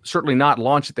 certainly not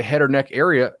launch at the head or neck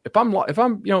area. If I'm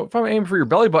aiming for your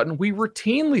belly button, we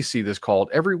routinely see this called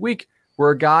every week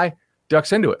where a guy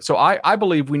ducks into it. So I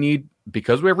believe we need,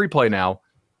 because we have replay now,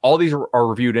 all these are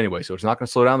reviewed anyway, so it's not going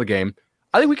to slow down the game.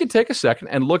 I think we can take a second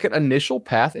and look at initial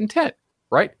path intent,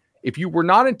 right? If you were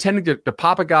not intending to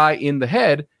pop a guy in the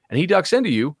head and he ducks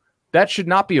into you, that should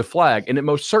not be a flag, and it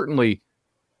most certainly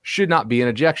should not be an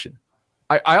ejection.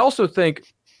 I also think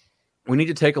we need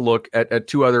to take a look at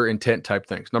two other intent type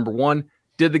things. Number one,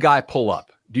 did the guy pull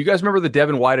up? Do you guys remember the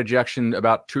Devin White ejection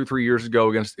about 2 or 3 years ago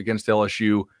against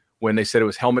LSU when they said it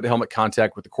was helmet-to-helmet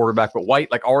contact with the quarterback, but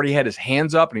White already had his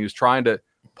hands up and he was trying to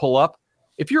pull up.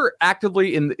 If you're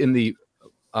actively in the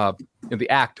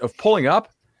act of pulling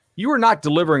up, you are not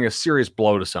delivering a serious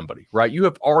blow to somebody, right? You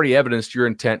have already evidenced your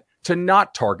intent to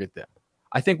not target them.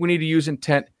 I think we need to use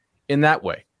intent in that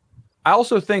way. I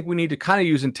also think we need to kind of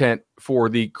use intent for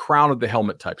the crown of the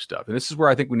helmet type stuff. And this is where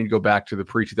I think we need to go back to the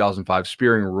pre-2005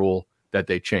 spearing rule that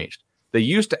they changed. They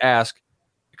used to ask,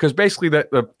 because basically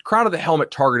the crown of the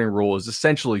helmet targeting rule is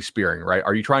essentially spearing, right?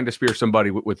 Are you trying to spear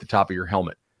somebody with the top of your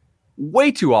helmet?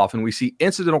 Way too often we see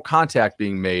incidental contact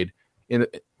being made in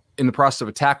the process of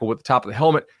a tackle with the top of the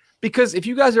helmet. Because if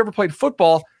you guys ever played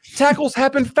football, tackles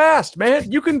happen fast,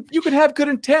 man. You can have good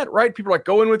intent, right? People are like,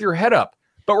 go in with your head up.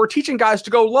 But we're teaching guys to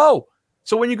go low.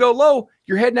 So when you go low,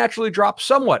 your head naturally drops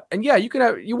somewhat. And yeah,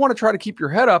 you want to try to keep your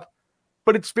head up,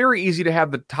 but it's very easy to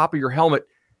have the top of your helmet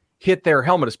hit their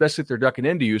helmet, especially if they're ducking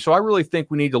into you. So I really think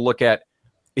we need to look at,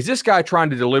 is this guy trying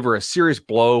to deliver a serious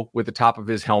blow with the top of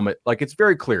his helmet? Like, it's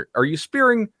very clear. Are you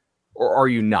spearing or are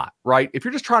you not, right? If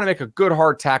you're just trying to make a good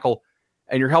hard tackle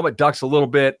and your helmet ducks a little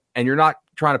bit and you're not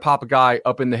trying to pop a guy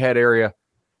up in the head area,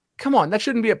 come on, that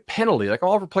shouldn't be a penalty. Like,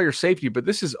 all for player safety, but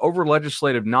this is over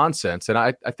legislative nonsense. And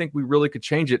I think we really could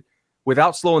change it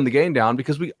without slowing the game down,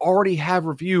 because we already have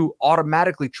review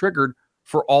automatically triggered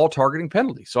for all targeting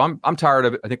penalties. So I'm tired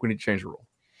of it. I think we need to change the rule.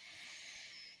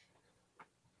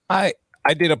 I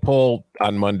did a poll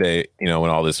on Monday, when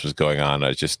all this was going on. I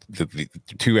was just the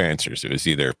two answers. It was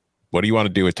either, what do you want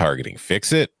to do with targeting?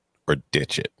 Fix it or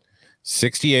ditch it.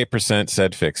 68%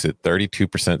 said fix it.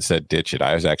 32% said ditch it.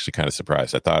 I was actually kind of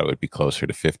surprised. I thought it would be closer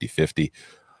to 50-50.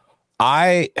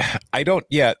 I don't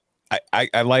yet.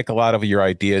 I like a lot of your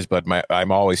ideas, but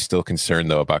I'm always still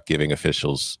concerned, though, about giving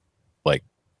officials, like,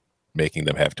 making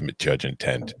them have to judge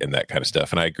intent and that kind of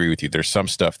stuff. And I agree with you. There's some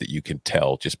stuff that you can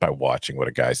tell just by watching what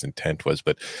a guy's intent was,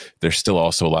 but there's still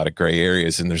also a lot of gray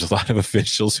areas. And there's a lot of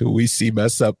officials who we see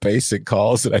mess up basic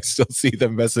calls, and I still see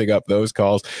them messing up those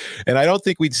calls. And I don't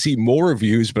think we'd see more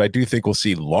reviews, but I do think we'll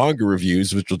see longer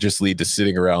reviews, which will just lead to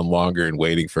sitting around longer and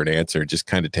waiting for an answer and just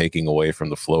kind of taking away from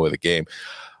the flow of the game.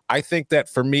 I think that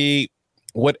for me,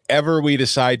 whatever we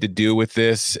decide to do with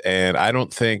this, and I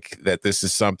don't think that this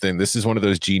is one of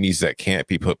those genies that can't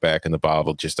be put back in the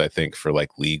bottle, just I think for like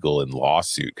legal and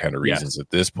lawsuit kind of reasons at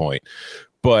this point.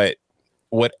 But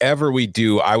whatever we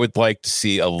do, I would like to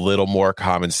see a little more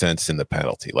common sense in the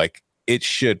penalty. Like, it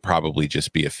should probably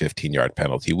just be a 15-yard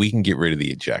penalty. We can get rid of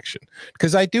the ejection,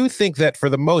 because I do think that for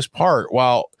the most part,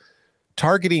 while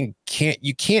targeting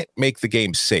you can't make the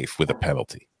game safe with a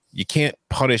penalty. You can't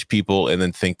punish people and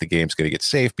then think the game's going to get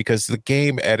safe, because the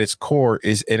game at its core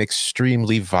is an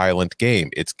extremely violent game.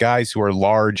 It's guys who are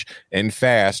large and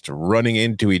fast running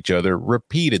into each other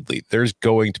repeatedly. There's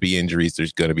going to be injuries.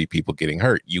 There's going to be people getting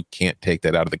hurt. You can't take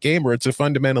that out of the game, or it's a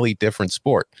fundamentally different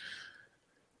sport.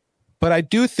 But I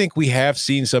do think we have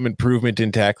seen some improvement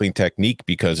in tackling technique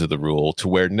because of the rule, to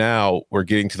where now we're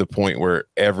getting to the point where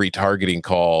every targeting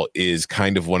call is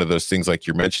kind of one of those things like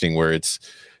you're mentioning, where it's,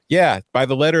 yeah, by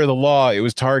the letter of the law, it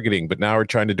was targeting, but now we're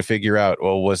trying to figure out,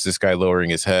 well, was this guy lowering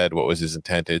his head? What was his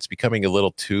intent? It's becoming a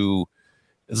little too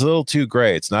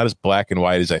gray. It's not as black and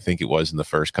white as I think it was in the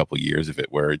first couple of years of it,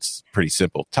 where it's pretty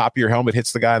simple. Top of your helmet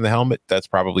hits the guy in the helmet. That's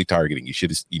probably targeting. You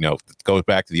should, it goes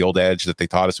back to the old adage that they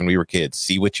taught us when we were kids: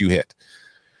 see what you hit.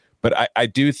 But I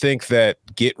do think that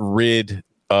get rid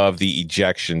of the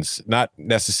ejections, not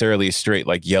necessarily a straight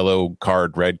like yellow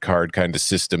card, red card kind of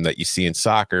system that you see in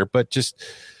soccer, but just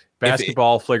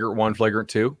basketball, flagrant 1, flagrant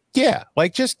 2. Yeah.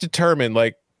 Like, just determine,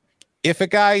 like, if a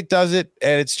guy does it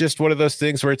and it's just one of those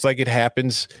things where it's like it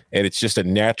happens and it's just a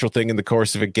natural thing in the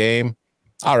course of a game,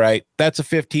 all right, that's a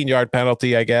 15-yard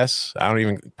penalty, I guess. I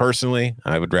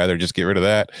would rather just get rid of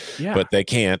that, but they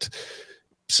can't.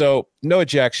 So no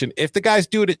ejection. If the guy's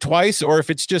doing it twice, or if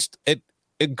it's just an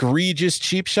egregious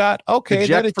cheap shot, okay,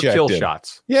 then eject for kill him.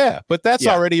 Shots. Yeah, but that's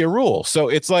already a rule. So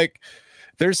it's like,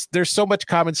 there's so much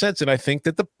common sense. And I think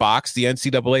that the box the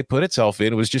NCAA put itself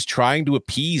in was just trying to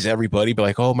appease everybody, be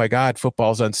like, oh my God,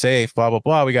 football's unsafe, blah, blah,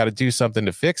 blah. We got to do something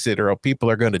to fix it, or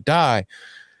people are going to die.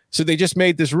 So they just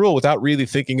made this rule without really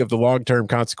thinking of the long-term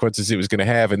consequences it was going to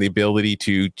have and the ability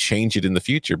to change it in the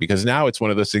future. Because now it's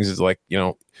one of those things is like,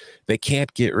 they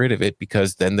can't get rid of it,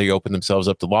 because then they open themselves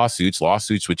up to lawsuits,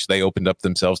 which they opened up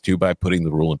themselves to by putting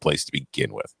the rule in place to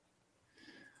begin with.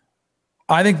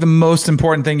 I think the most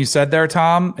important thing you said there,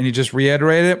 Tom, and you just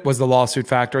reiterated it, was the lawsuit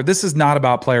factor. This is not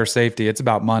about player safety. It's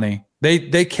about money.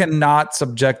 They cannot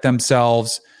subject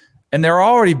themselves. And there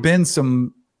already been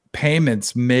some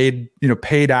payments made,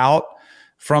 paid out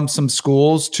from some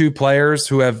schools to players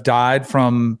who have died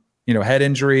from, head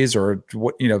injuries, or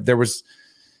what, there was,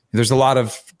 There's a lot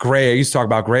of gray. I used to talk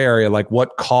about gray area, like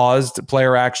what caused a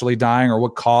player actually dying or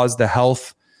what caused the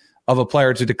health of a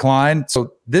player to decline.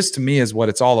 So this to me is what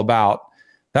it's all about.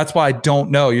 That's why I don't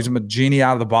know. Using a genie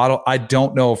out of the bottle, I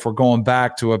don't know if we're going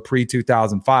back to a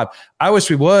pre-2005. I wish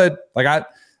we would. Like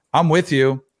I'm with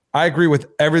you. I agree with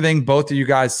everything both of you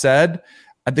guys said.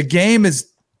 The game is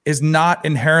not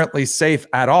inherently safe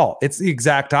at all. It's the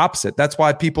exact opposite. That's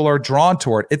why people are drawn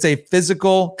toward it. It's a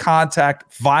physical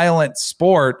contact, violent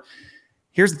sport.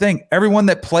 Here's the thing. Everyone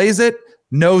that plays it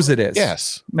knows it is.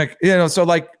 Yes. Like, so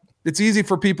like it's easy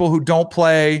for people who don't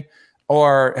play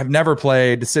or have never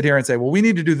played to sit here and say, well, we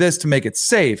need to do this to make it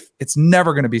safe. It's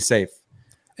never going to be safe.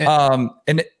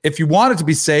 And if you want it to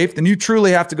be safe, then you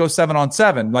truly have to go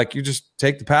 7-on-7. Like you just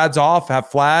take the pads off, have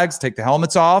flags, take the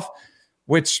helmets off,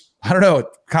 which I don't know,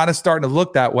 it's kind of starting to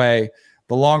look that way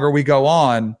the longer we go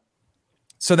on.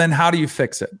 So then how do you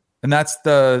fix it? And that's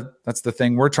the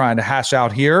thing we're trying to hash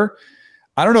out here.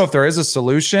 I don't know if there is a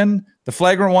solution. The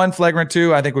flagrant 1, flagrant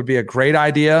 2, I think would be a great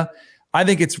idea. I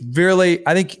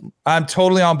think I'm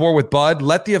totally on board with Bud.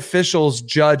 Let the officials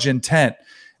judge intent.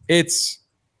 I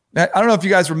don't know if you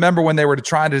guys remember when they were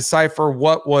trying to decipher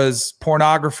what was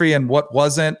pornography and what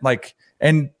wasn't,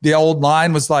 and the old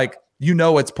line was like,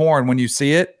 it's porn when you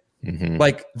see it. Mm-hmm.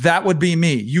 Like that would be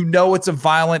me. It's a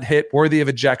violent hit worthy of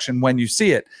ejection when you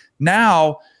see it.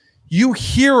 Now you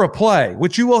hear a play,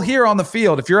 which you will hear on the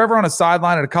field. If you're ever on a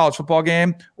sideline at a college football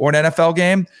game or an NFL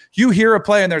game, you hear a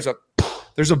play and there's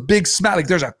a big smack, like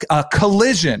there's a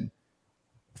collision.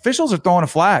 Officials are throwing a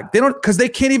flag. They don't, because they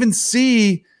can't even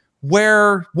see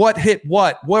what hit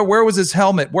what. Where was his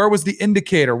helmet? Where was the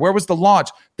indicator? Where was the launch?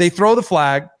 They throw the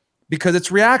flag because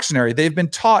it's reactionary. They've been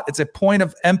taught it's a point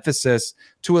of emphasis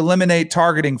to eliminate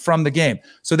targeting from the game.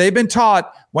 So they've been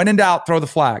taught, when in doubt, throw the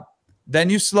flag. Then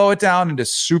you slow it down into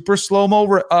super slow-mo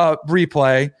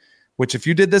replay, which if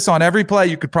you did this on every play,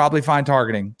 you could probably find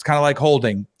targeting. It's kind of like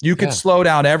holding. You could slow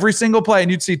down every single play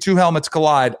and you'd see two helmets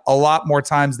collide a lot more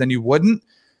times than you wouldn't.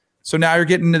 So now you're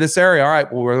getting into this area. All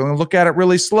right, well, we're going to look at it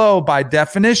really slow. By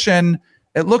definition,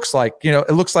 it looks like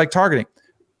targeting.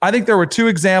 I think there were two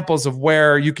examples of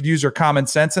where you could use your common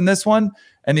sense in this one.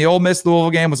 And the Ole Miss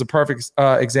Louisville game was a perfect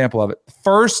example of it.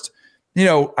 First,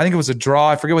 I think it was a draw.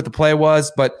 I forget what the play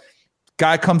was, but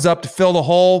guy comes up to fill the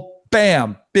hole.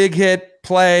 Bam, big hit,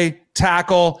 play,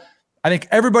 tackle. I think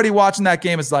everybody watching that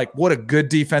game is like, what a good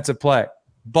defensive play.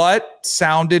 But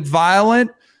sounded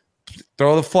violent.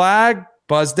 Throw the flag,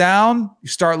 buzz down. You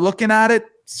start looking at it.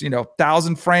 It's,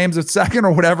 1,000 frames a second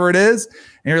or whatever it is.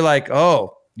 And you're like,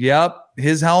 oh, yep.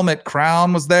 His helmet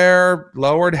crown was there,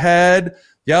 lowered head.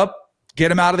 Yep. Get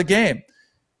him out of the game.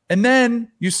 And then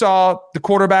you saw the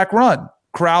quarterback run.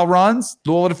 Corral runs.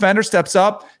 Louisville defender steps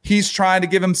up. He's trying to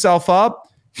give himself up.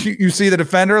 You see the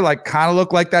defender kind of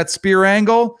look like that spear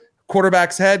angle.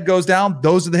 Quarterback's head goes down.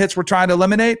 Those are the hits we're trying to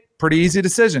eliminate. Pretty easy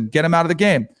decision. Get him out of the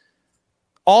game.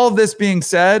 All of this being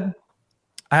said,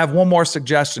 I have one more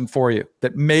suggestion for you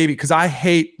that maybe, because I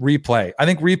hate replay. I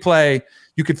think replay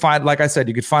you could find, like I said,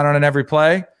 you could find on every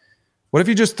play. What if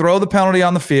you just throw the penalty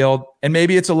on the field and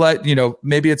maybe it's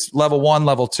maybe it's level 1,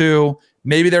 level 2,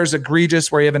 maybe there's egregious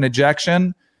where you have an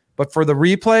ejection, but for the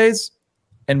replays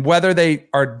and whether they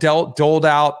are doled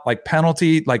out like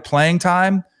penalty, like playing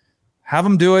time, have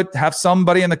them do it. Have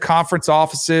somebody in the conference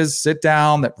offices sit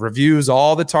down that reviews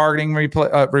all the targeting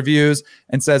reviews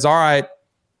and says, all right,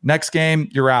 next game,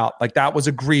 you're out. Like that was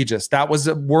egregious. That was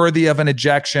worthy of an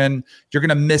ejection. You're going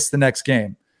to miss the next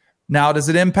game. Now, does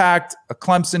it impact a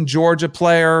Clemson, Georgia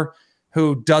player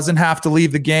who doesn't have to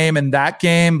leave the game in that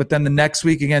game, but then the next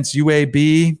week against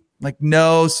UAB?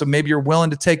 No. So maybe you're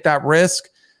willing to take that risk.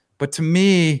 But to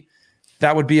me,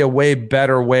 that would be a way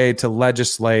better way to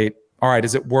legislate. All right,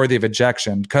 is it worthy of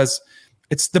ejection? Because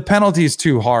the penalty is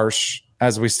too harsh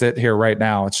as we sit here right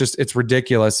now. It's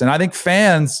ridiculous. And I think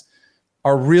fans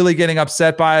are really getting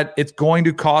upset by it. It's going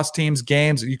to cost teams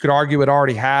games. You could argue it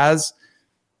already has.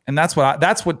 And that's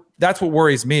what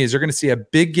worries me is you're going to see a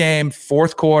big game,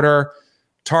 fourth quarter,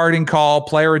 targeting call,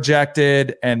 player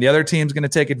ejected, and the other team's going to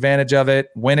take advantage of it,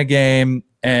 win a game.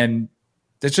 And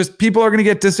it's just people are going to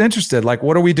get disinterested. Like,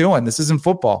 what are we doing? This isn't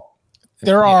football.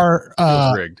 There are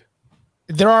rigged.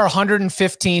 There are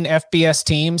 115 FBS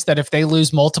teams that if they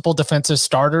lose multiple defensive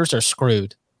starters are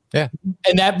screwed. Yeah.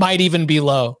 And that might even be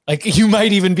low. You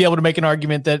might even be able to make an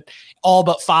argument that all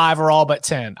but 5 or all but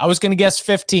 10. I was going to guess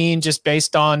 15 just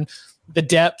based on the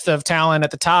depth of talent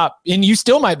at the top. And you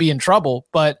still might be in trouble.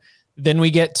 But then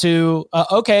we get to,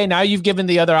 okay, now you've given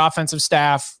the other offensive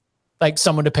staff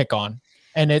someone to pick on.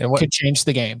 And it could change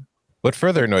the game. What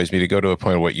further annoys me, to go to a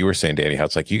point of what you were saying, Danny, how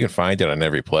it's like you can find it on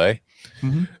every play.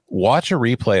 Mm-hmm. Watch a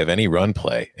replay of any run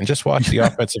play and just watch the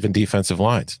offensive and defensive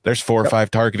lines. There's 4 or 5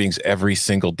 targetings every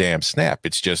single damn snap.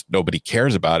 It's just nobody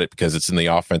cares about it because it's in the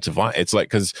offensive line. It's like,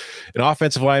 because an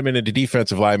offensive lineman and a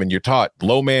defensive lineman, you're taught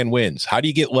low man wins. How do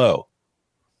you get low?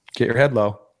 Get your head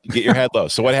low. Get your head low.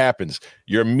 So what happens?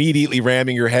 You're immediately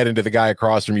ramming your head into the guy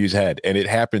across from you's head, and it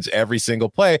happens every single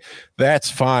play. That's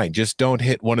fine. Just don't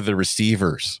hit one of the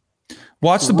receivers.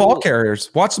 Watch the ball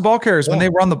carriers. Watch the ball carriers when they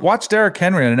run the. Watch Derrick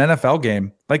Henry in an NFL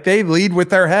game. Like, they lead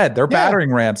with their head. They're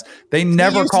battering rams. They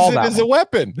never call that as a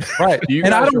weapon, right?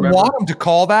 And I don't want them to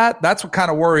call that. That's what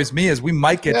kind of worries me, is we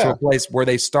might get to a place where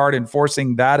they start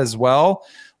enforcing that as well.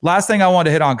 Last thing I wanted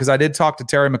to hit on, because I did talk to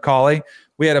Terry McCauley.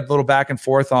 We had a little back and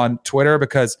forth on Twitter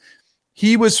because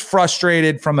he was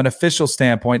frustrated from an official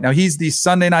standpoint. Now, he's the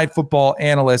Sunday Night Football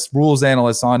analyst, rules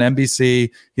analyst on NBC.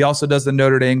 He also does the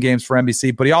Notre Dame games for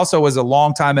NBC, but he also was a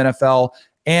longtime NFL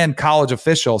and college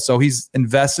official, so he's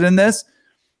invested in this.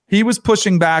 He was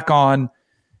pushing back on,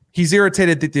 he's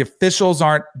irritated that the officials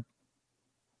aren't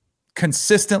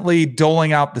consistently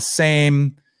doling out the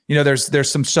same, there's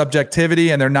some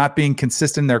subjectivity and they're not being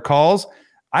consistent in their calls.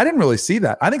 I didn't really see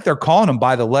that. I think they're calling them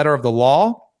by the letter of the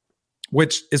law,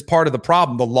 which is part of the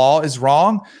problem. The law is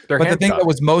wrong. But the thing that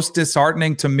was most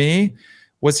disheartening to me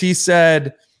was he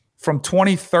said from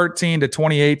 2013 to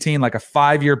 2018, like a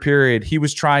 5-year period, he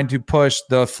was trying to push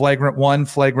the flagrant 1,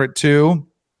 flagrant 2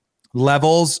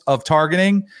 levels of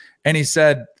targeting. And he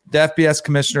said the FBS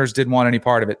commissioners didn't want any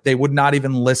part of it. They would not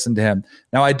even listen to him.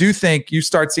 Now, I do think you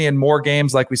start seeing more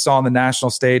games like we saw on the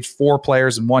national stage, 4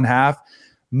 players in one half.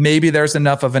 Maybe there's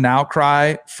enough of an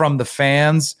outcry from the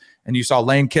fans. And you saw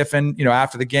Lane Kiffin,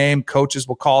 after the game, coaches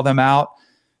will call them out.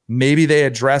 Maybe they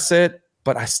address it,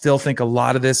 but I still think a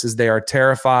lot of this is they are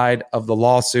terrified of the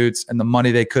lawsuits and the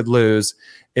money they could lose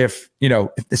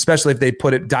especially if they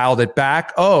dialed it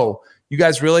back. Oh, you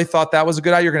guys really thought that was a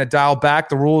good idea? You're going to dial back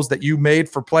the rules that you made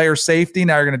for player safety.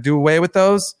 Now you're going to do away with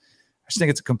those. I just think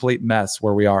it's a complete mess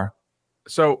where we are.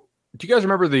 So do you guys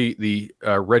remember the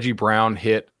Reggie Brown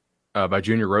hit by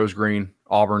Junior Rosegreen,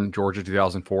 Auburn, Georgia,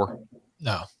 2004?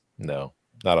 No,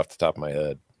 not off the top of my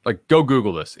head. Like, go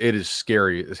Google this. It is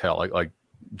scary as hell. Like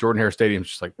Jordan-Hare Stadium's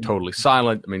just like totally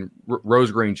silent. I mean,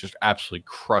 Rosegreen just absolutely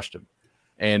crushed him.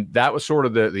 And that was sort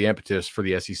of the impetus for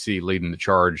the SEC leading the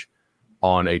charge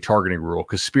on a targeting rule,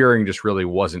 because spearing just really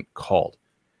wasn't called.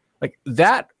 Like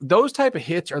that, those type of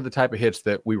hits are the type of hits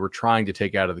that we were trying to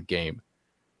take out of the game.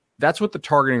 That's what the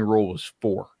targeting rule was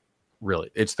for, really.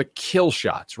 It's the kill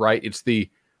shots, right? It's the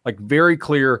very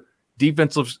clear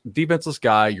defenseless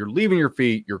guy. You're leaving your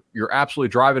feet. You're absolutely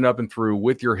driving up and through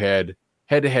with your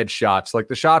head-to-head shots, like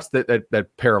the shots that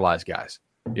paralyze guys,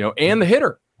 and the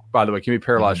hitter, by the way, can be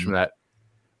paralyzed from that.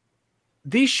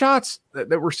 These shots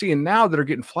that we're seeing now that are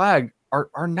getting flagged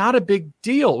are not a big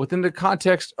deal within the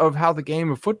context of how the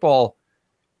game of football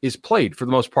is played for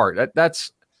the most part.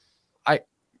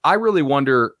 I really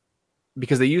wonder,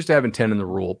 because they used to have intent in the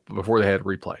rule before they had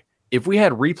replay. If we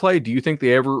had replay, do you think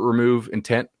they ever remove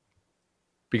intent?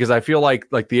 Because I feel like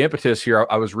the impetus here,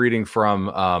 I was reading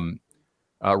from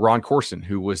Ron Corson,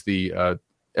 who was the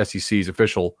SEC's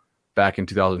official back in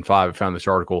 2005. I found this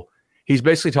article. He's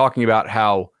basically talking about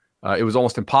how it was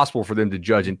almost impossible for them to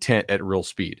judge intent at real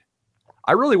speed.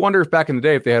 I really wonder if back in the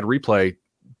day, if they had replay,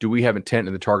 do we have intent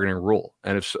in the targeting rule?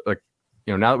 And if,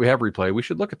 now that we have replay, we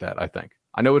should look at that, I think.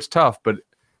 I know it's tough, but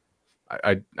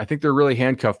I think they're really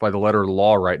handcuffed by the letter of the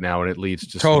law right now, and it leads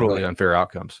to some really unfair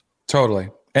outcomes. Totally.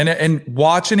 And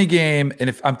watch any game, and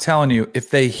if I'm telling you,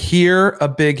 if they hear a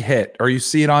big hit or you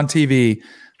see it on TV,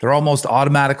 they're almost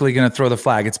automatically going to throw the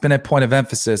flag. It's been a point of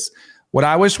emphasis. What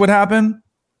I wish would happen,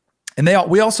 and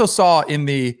we also saw in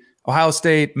the Ohio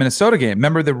State Minnesota game,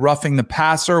 remember the roughing the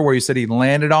passer where you said he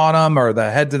landed on him, or the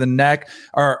head to the neck,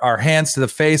 or hands to the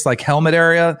face, like helmet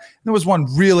area? There was one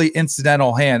really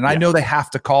incidental hand, and I know they have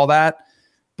to call that.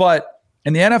 But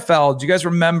in the NFL, do you guys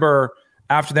remember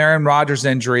after the Aaron Rodgers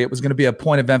injury, it was going to be a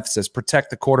point of emphasis,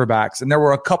 protect the quarterbacks. And there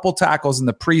were a couple tackles in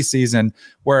the preseason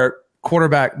where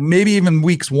quarterback, maybe even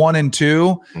weeks 1 and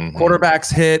 2,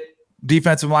 quarterbacks hit,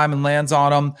 defensive lineman lands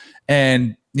on them,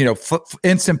 and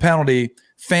instant penalty.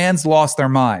 Fans lost their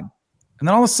mind. And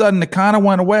then all of a sudden, it kind of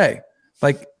went away.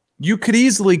 Like, you could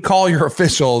easily call your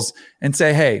officials and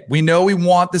say, hey, we know we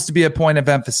want this to be a point of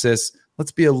emphasis.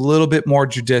 Let's be a little bit more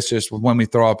judicious with when we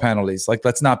throw out penalties. Like,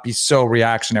 let's not be so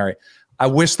reactionary. I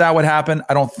wish that would happen.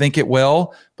 I don't think it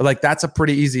will, but that's a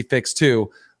pretty easy fix too.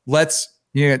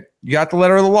 You got the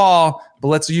letter of the law, but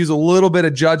let's use a little bit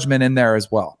of judgment in there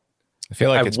as well. I feel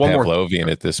like have it's one more-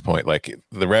 Pavlovian at this point. Like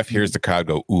the ref hears the crowd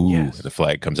go, ooh, Yes. the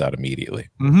flag comes out immediately.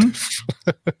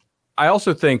 I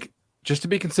also think, just to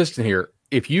be consistent here,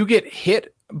 if you get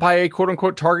hit by a quote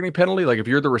unquote targeting penalty, like if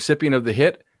you're the recipient of the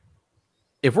hit,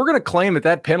 if we're going to claim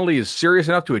that penalty is serious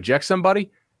enough to eject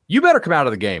somebody, you better come out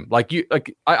of the game.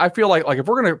 I feel like if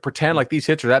we're going to pretend like these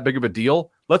hits are that big of a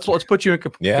deal, let's put you in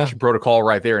concussion protocol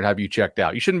right there and have you checked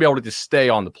out. You shouldn't be able to just stay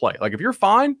on the play. Like if you're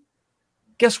fine,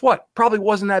 guess what? Probably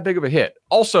wasn't that big of a hit.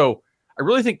 Also, I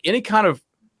really think any kind of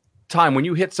time when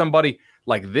you hit somebody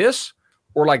like this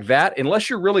or like that, unless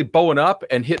you're really bowing up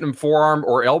and hitting them forearm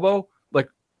or elbow, like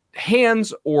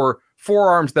hands or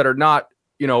forearms that are not,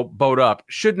 bowed up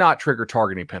should not trigger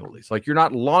targeting penalties. Like you're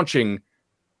not launching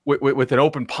with an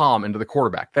open palm into the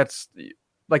quarterback. That's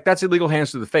illegal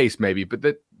hands to the face maybe, but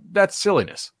that's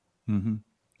silliness. Mm-hmm.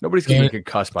 Nobody's getting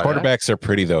concussed by that. Quarterbacks are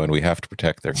pretty though, and we have to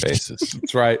protect their faces.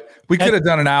 That's right. We could have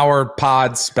done an hour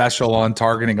pod special on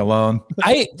targeting alone.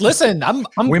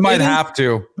 We might have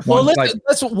to. Well,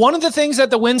 that's one of the things that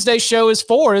the Wednesday show is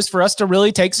for us to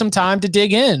really take some time to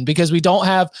dig in, because we don't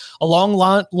have a long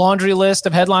laundry list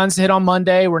of headlines to hit on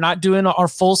Monday. We're not doing our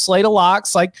full slate of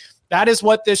locks. Like that is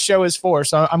what this show is for.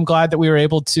 So I'm glad that we were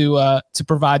able to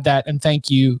provide that. And thank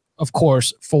you, of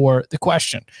course, for the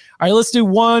question. All right, let's do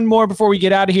one more before we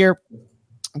get out of here.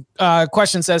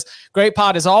 Question says, great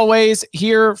pod as always,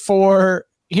 here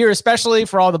especially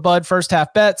for all the Bud first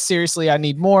half bets. Seriously, I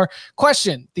need more.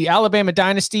 Question, the Alabama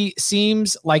dynasty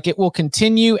seems like it will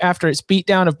continue after its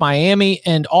beatdown of Miami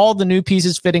and all the new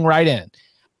pieces fitting right in.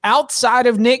 Outside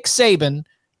of Nick Saban,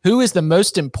 who is the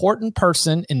most important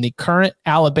person in the current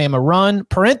Alabama run?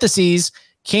 Parentheses,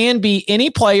 can be any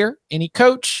player, any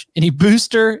coach, any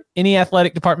booster, any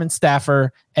athletic department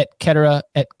staffer, et cetera,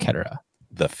 et cetera.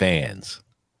 The fans.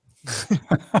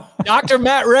 Dr.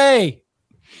 Matt Ray.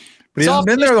 But he hasn't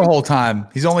been there the whole time.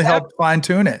 He's only helped fine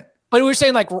tune it. But we were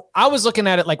saying, like, I was looking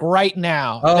at it like right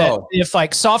now. That if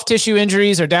like soft tissue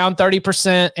injuries are down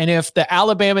 30%, and if the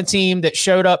Alabama team that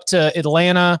showed up to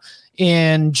Atlanta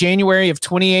in January of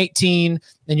 2018,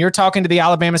 and you're talking to the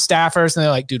Alabama staffers and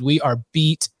they're like, dude, we are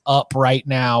beat up right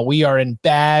now. We are in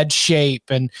bad shape.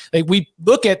 And like, we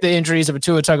look at the injuries of a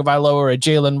Tua Tagovailoa or a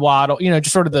Jalen Waddle,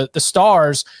 just sort of the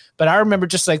stars. But I remember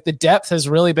just like the depth has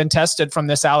really been tested from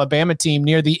this Alabama team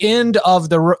near the end of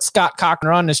the Scott Cochran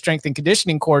run as strength and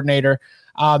conditioning coordinator.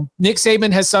 Nick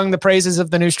Saban has sung the praises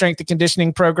of the new strength and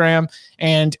conditioning program,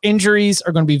 and injuries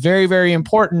are going to be very, very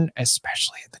important,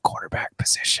 especially at the quarterback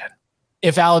position.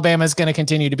 If Alabama is going to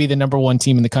continue to be the number one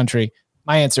team in the country,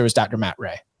 my answer is Dr. Matt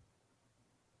Ray.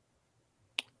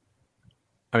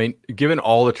 I mean, given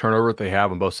all the turnover that they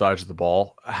have on both sides of the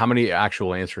ball, how many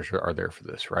actual answers are there for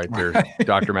this, right? There's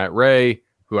Dr. Matt Ray,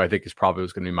 who I think is probably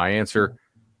was going to be my answer.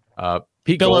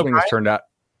 Pete Bill Golding O'Brien? has turned out,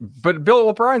 but Bill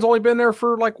O'Brien's only been there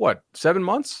for 7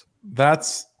 months?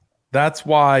 That's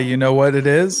why, you know what it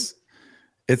is?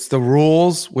 It's the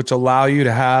rules which allow you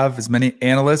to have as many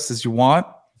analysts as you want,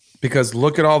 because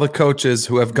look at all the coaches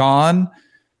who have gone,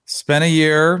 spent a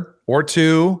year or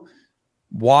two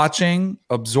watching,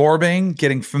 absorbing,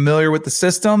 getting familiar with the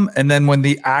system. And then when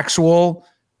the actual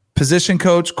position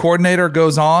coach coordinator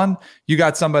goes on, you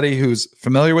got somebody who's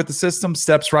familiar with the system,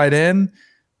 steps right in,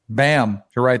 bam,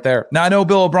 you're right there. Now I know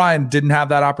Bill O'Brien didn't have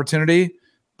that opportunity,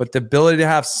 but the ability to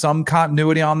have some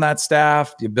continuity on that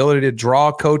staff, the ability to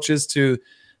draw coaches to,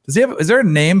 is there a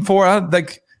name for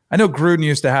it? I know Gruden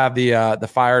used to have the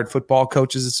Fired Football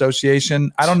Coaches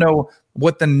Association. I don't know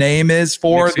what the name is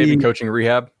for the coaching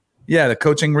rehab. Yeah, the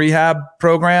coaching rehab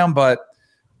program. But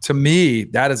to me,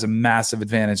 that is a massive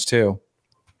advantage too.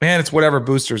 Man, it's whatever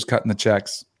booster's cutting the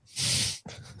checks.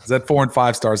 That 4 and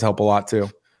 5 stars help a lot too.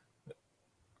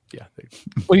 Yeah.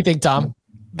 What do you think, Tom?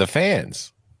 The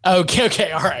fans.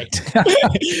 Okay, all right.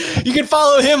 You can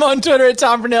follow him on Twitter at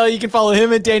Tom Fernelli. You can follow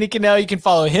him at Danny Cannell. You can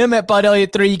follow him at Bud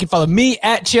Elliott 3. You can follow me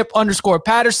at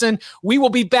Chip_Patterson. We will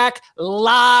be back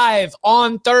live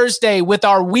on Thursday with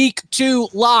our Week 2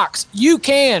 locks. You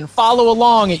can follow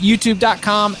along at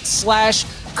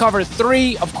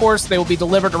youtube.com/cover3. Of course, they will be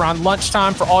delivered around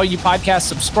lunchtime for all you podcast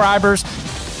subscribers.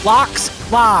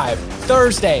 Locks live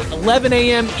Thursday, 11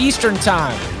 a.m. Eastern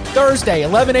time. Thursday,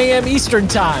 11 a.m. Eastern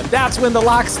time. That's when the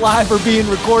Locks Live are being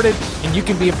recorded, and you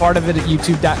can be a part of it at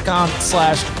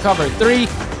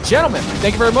youtube.com/cover3. Gentlemen,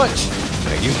 thank you very much.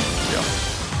 Thank you.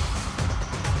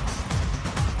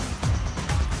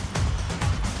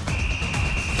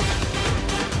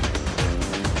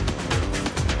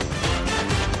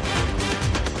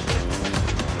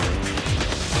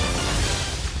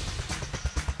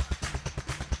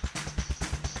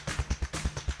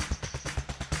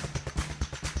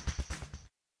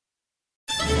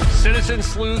 Citizen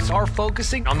sleuths are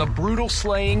focusing on the brutal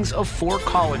slayings of 4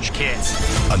 college kids.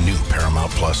 A new Paramount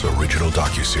Plus original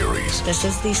docuseries. This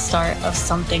is the start of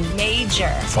something major.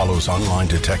 Follows online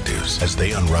detectives as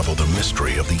they unravel the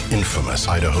mystery of the infamous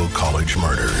Idaho College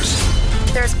murders.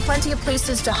 There's plenty of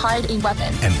places to hide a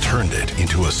weapon. And turned it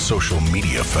into a social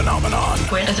media phenomenon.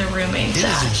 Where are the roommates? It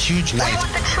is a huge night. I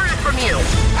want the truth from you.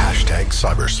 Hashtag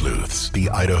Cyber Sleuths, the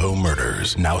Idaho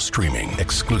murders, now streaming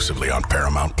exclusively on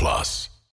Paramount Plus.